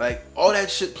bitches. Like all that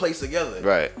shit plays together.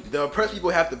 Right. The oppressed people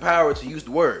have the power to use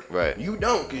the word. Right. You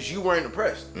don't, because you weren't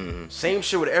oppressed. Same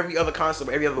shit with every other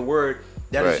concept, every other word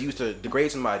that is Right. used to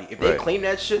degrade somebody. If they Right. claim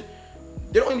that shit,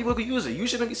 they're the only people who can use it. You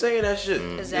shouldn't be saying that shit.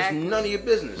 Exactly. It's none of your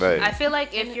business. Right. I feel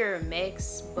like if you're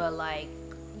mixed, but like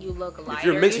you look lighter,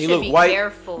 you're mixed you and you should look be white,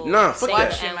 careful. nah, fuck saying that. the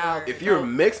Watch your N-word. mouth. If you're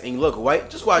mixed and you look white,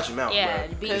 just watch your mouth, Yeah, bro.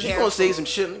 be Because you're gonna say careful. some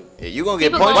shit. Yeah, you gonna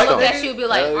get People punched gonna look though. at you and be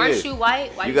like, Hell "Aren't yeah. you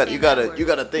white? Why You you got saying you gotta that word?" you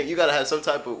gotta think. You gotta have some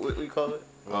type of what we call it.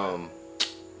 Bruh,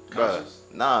 Conscious?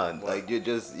 nah, like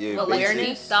you're awareness,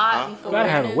 basic- thought, Huh? before You gotta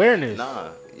have awareness. Nah,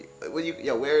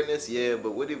 awareness, yeah,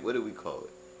 but what do we call it?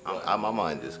 My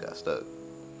mind just got stuck.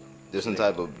 Just some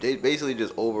type of basically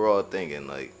just overall thinking,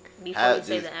 like before you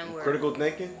say the N word. Critical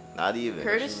thinking. not even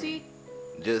Courtesy?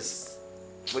 just.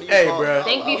 What do you Hey, call bro. it?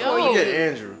 Think I- before I- you Get do.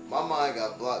 Andrew. My mind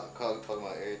got blocked talking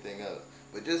about everything else,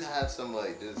 but just have some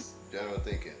like just general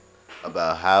thinking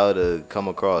about how to come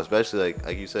across, especially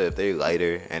like you said, if they're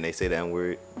lighter and they say the N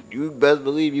word, you best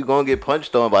believe you gonna get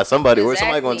punched on by somebody or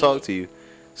somebody gonna Exactly. talk to you.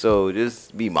 So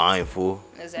just be mindful.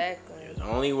 Exactly. The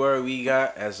only word we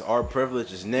got as our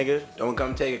privilege is nigga. Don't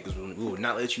come take it, because we will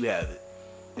not let you have it.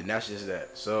 And that's just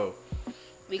that. So,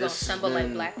 We gonna This has assemble like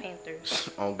been- Black Panthers.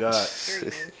 on God.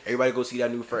 Period. Everybody go see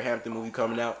that new Fred Hampton movie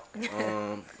coming out.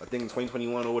 I think in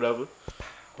 2021 or whatever.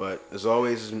 But as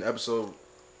always, it's an episode.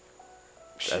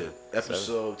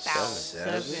 Episode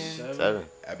Seven. 7.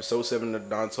 Episode 7 of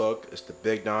Don Talk. It's the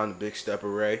Big Don, the Big Stepper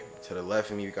Ray. To the left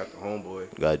of me, we got the homeboy.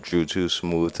 You got Drew Too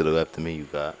Smooth to the left of me. You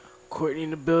got Courtney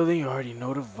in the building. You already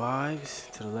know the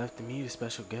vibes. To the left of me, the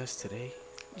special guest today.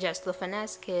 Just the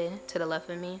finesse kid to the left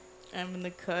of me. I'm in the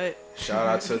cut. Shout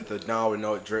out to the Now We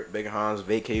Know It Drip, Big Hans,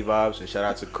 Vacay Vibes, and shout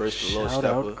out to Chris, the little Shout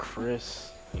stepper. out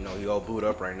Chris. You know, he all booed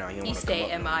up right now. He don't He want to come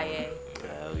stayed up. MIA.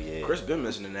 Hell yeah. Chris been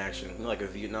missing in action. He like a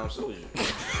Vietnam soldier.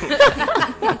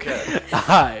 Okay.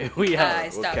 Hi, we out.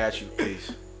 Alright, We'll stop. catch you.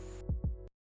 Peace.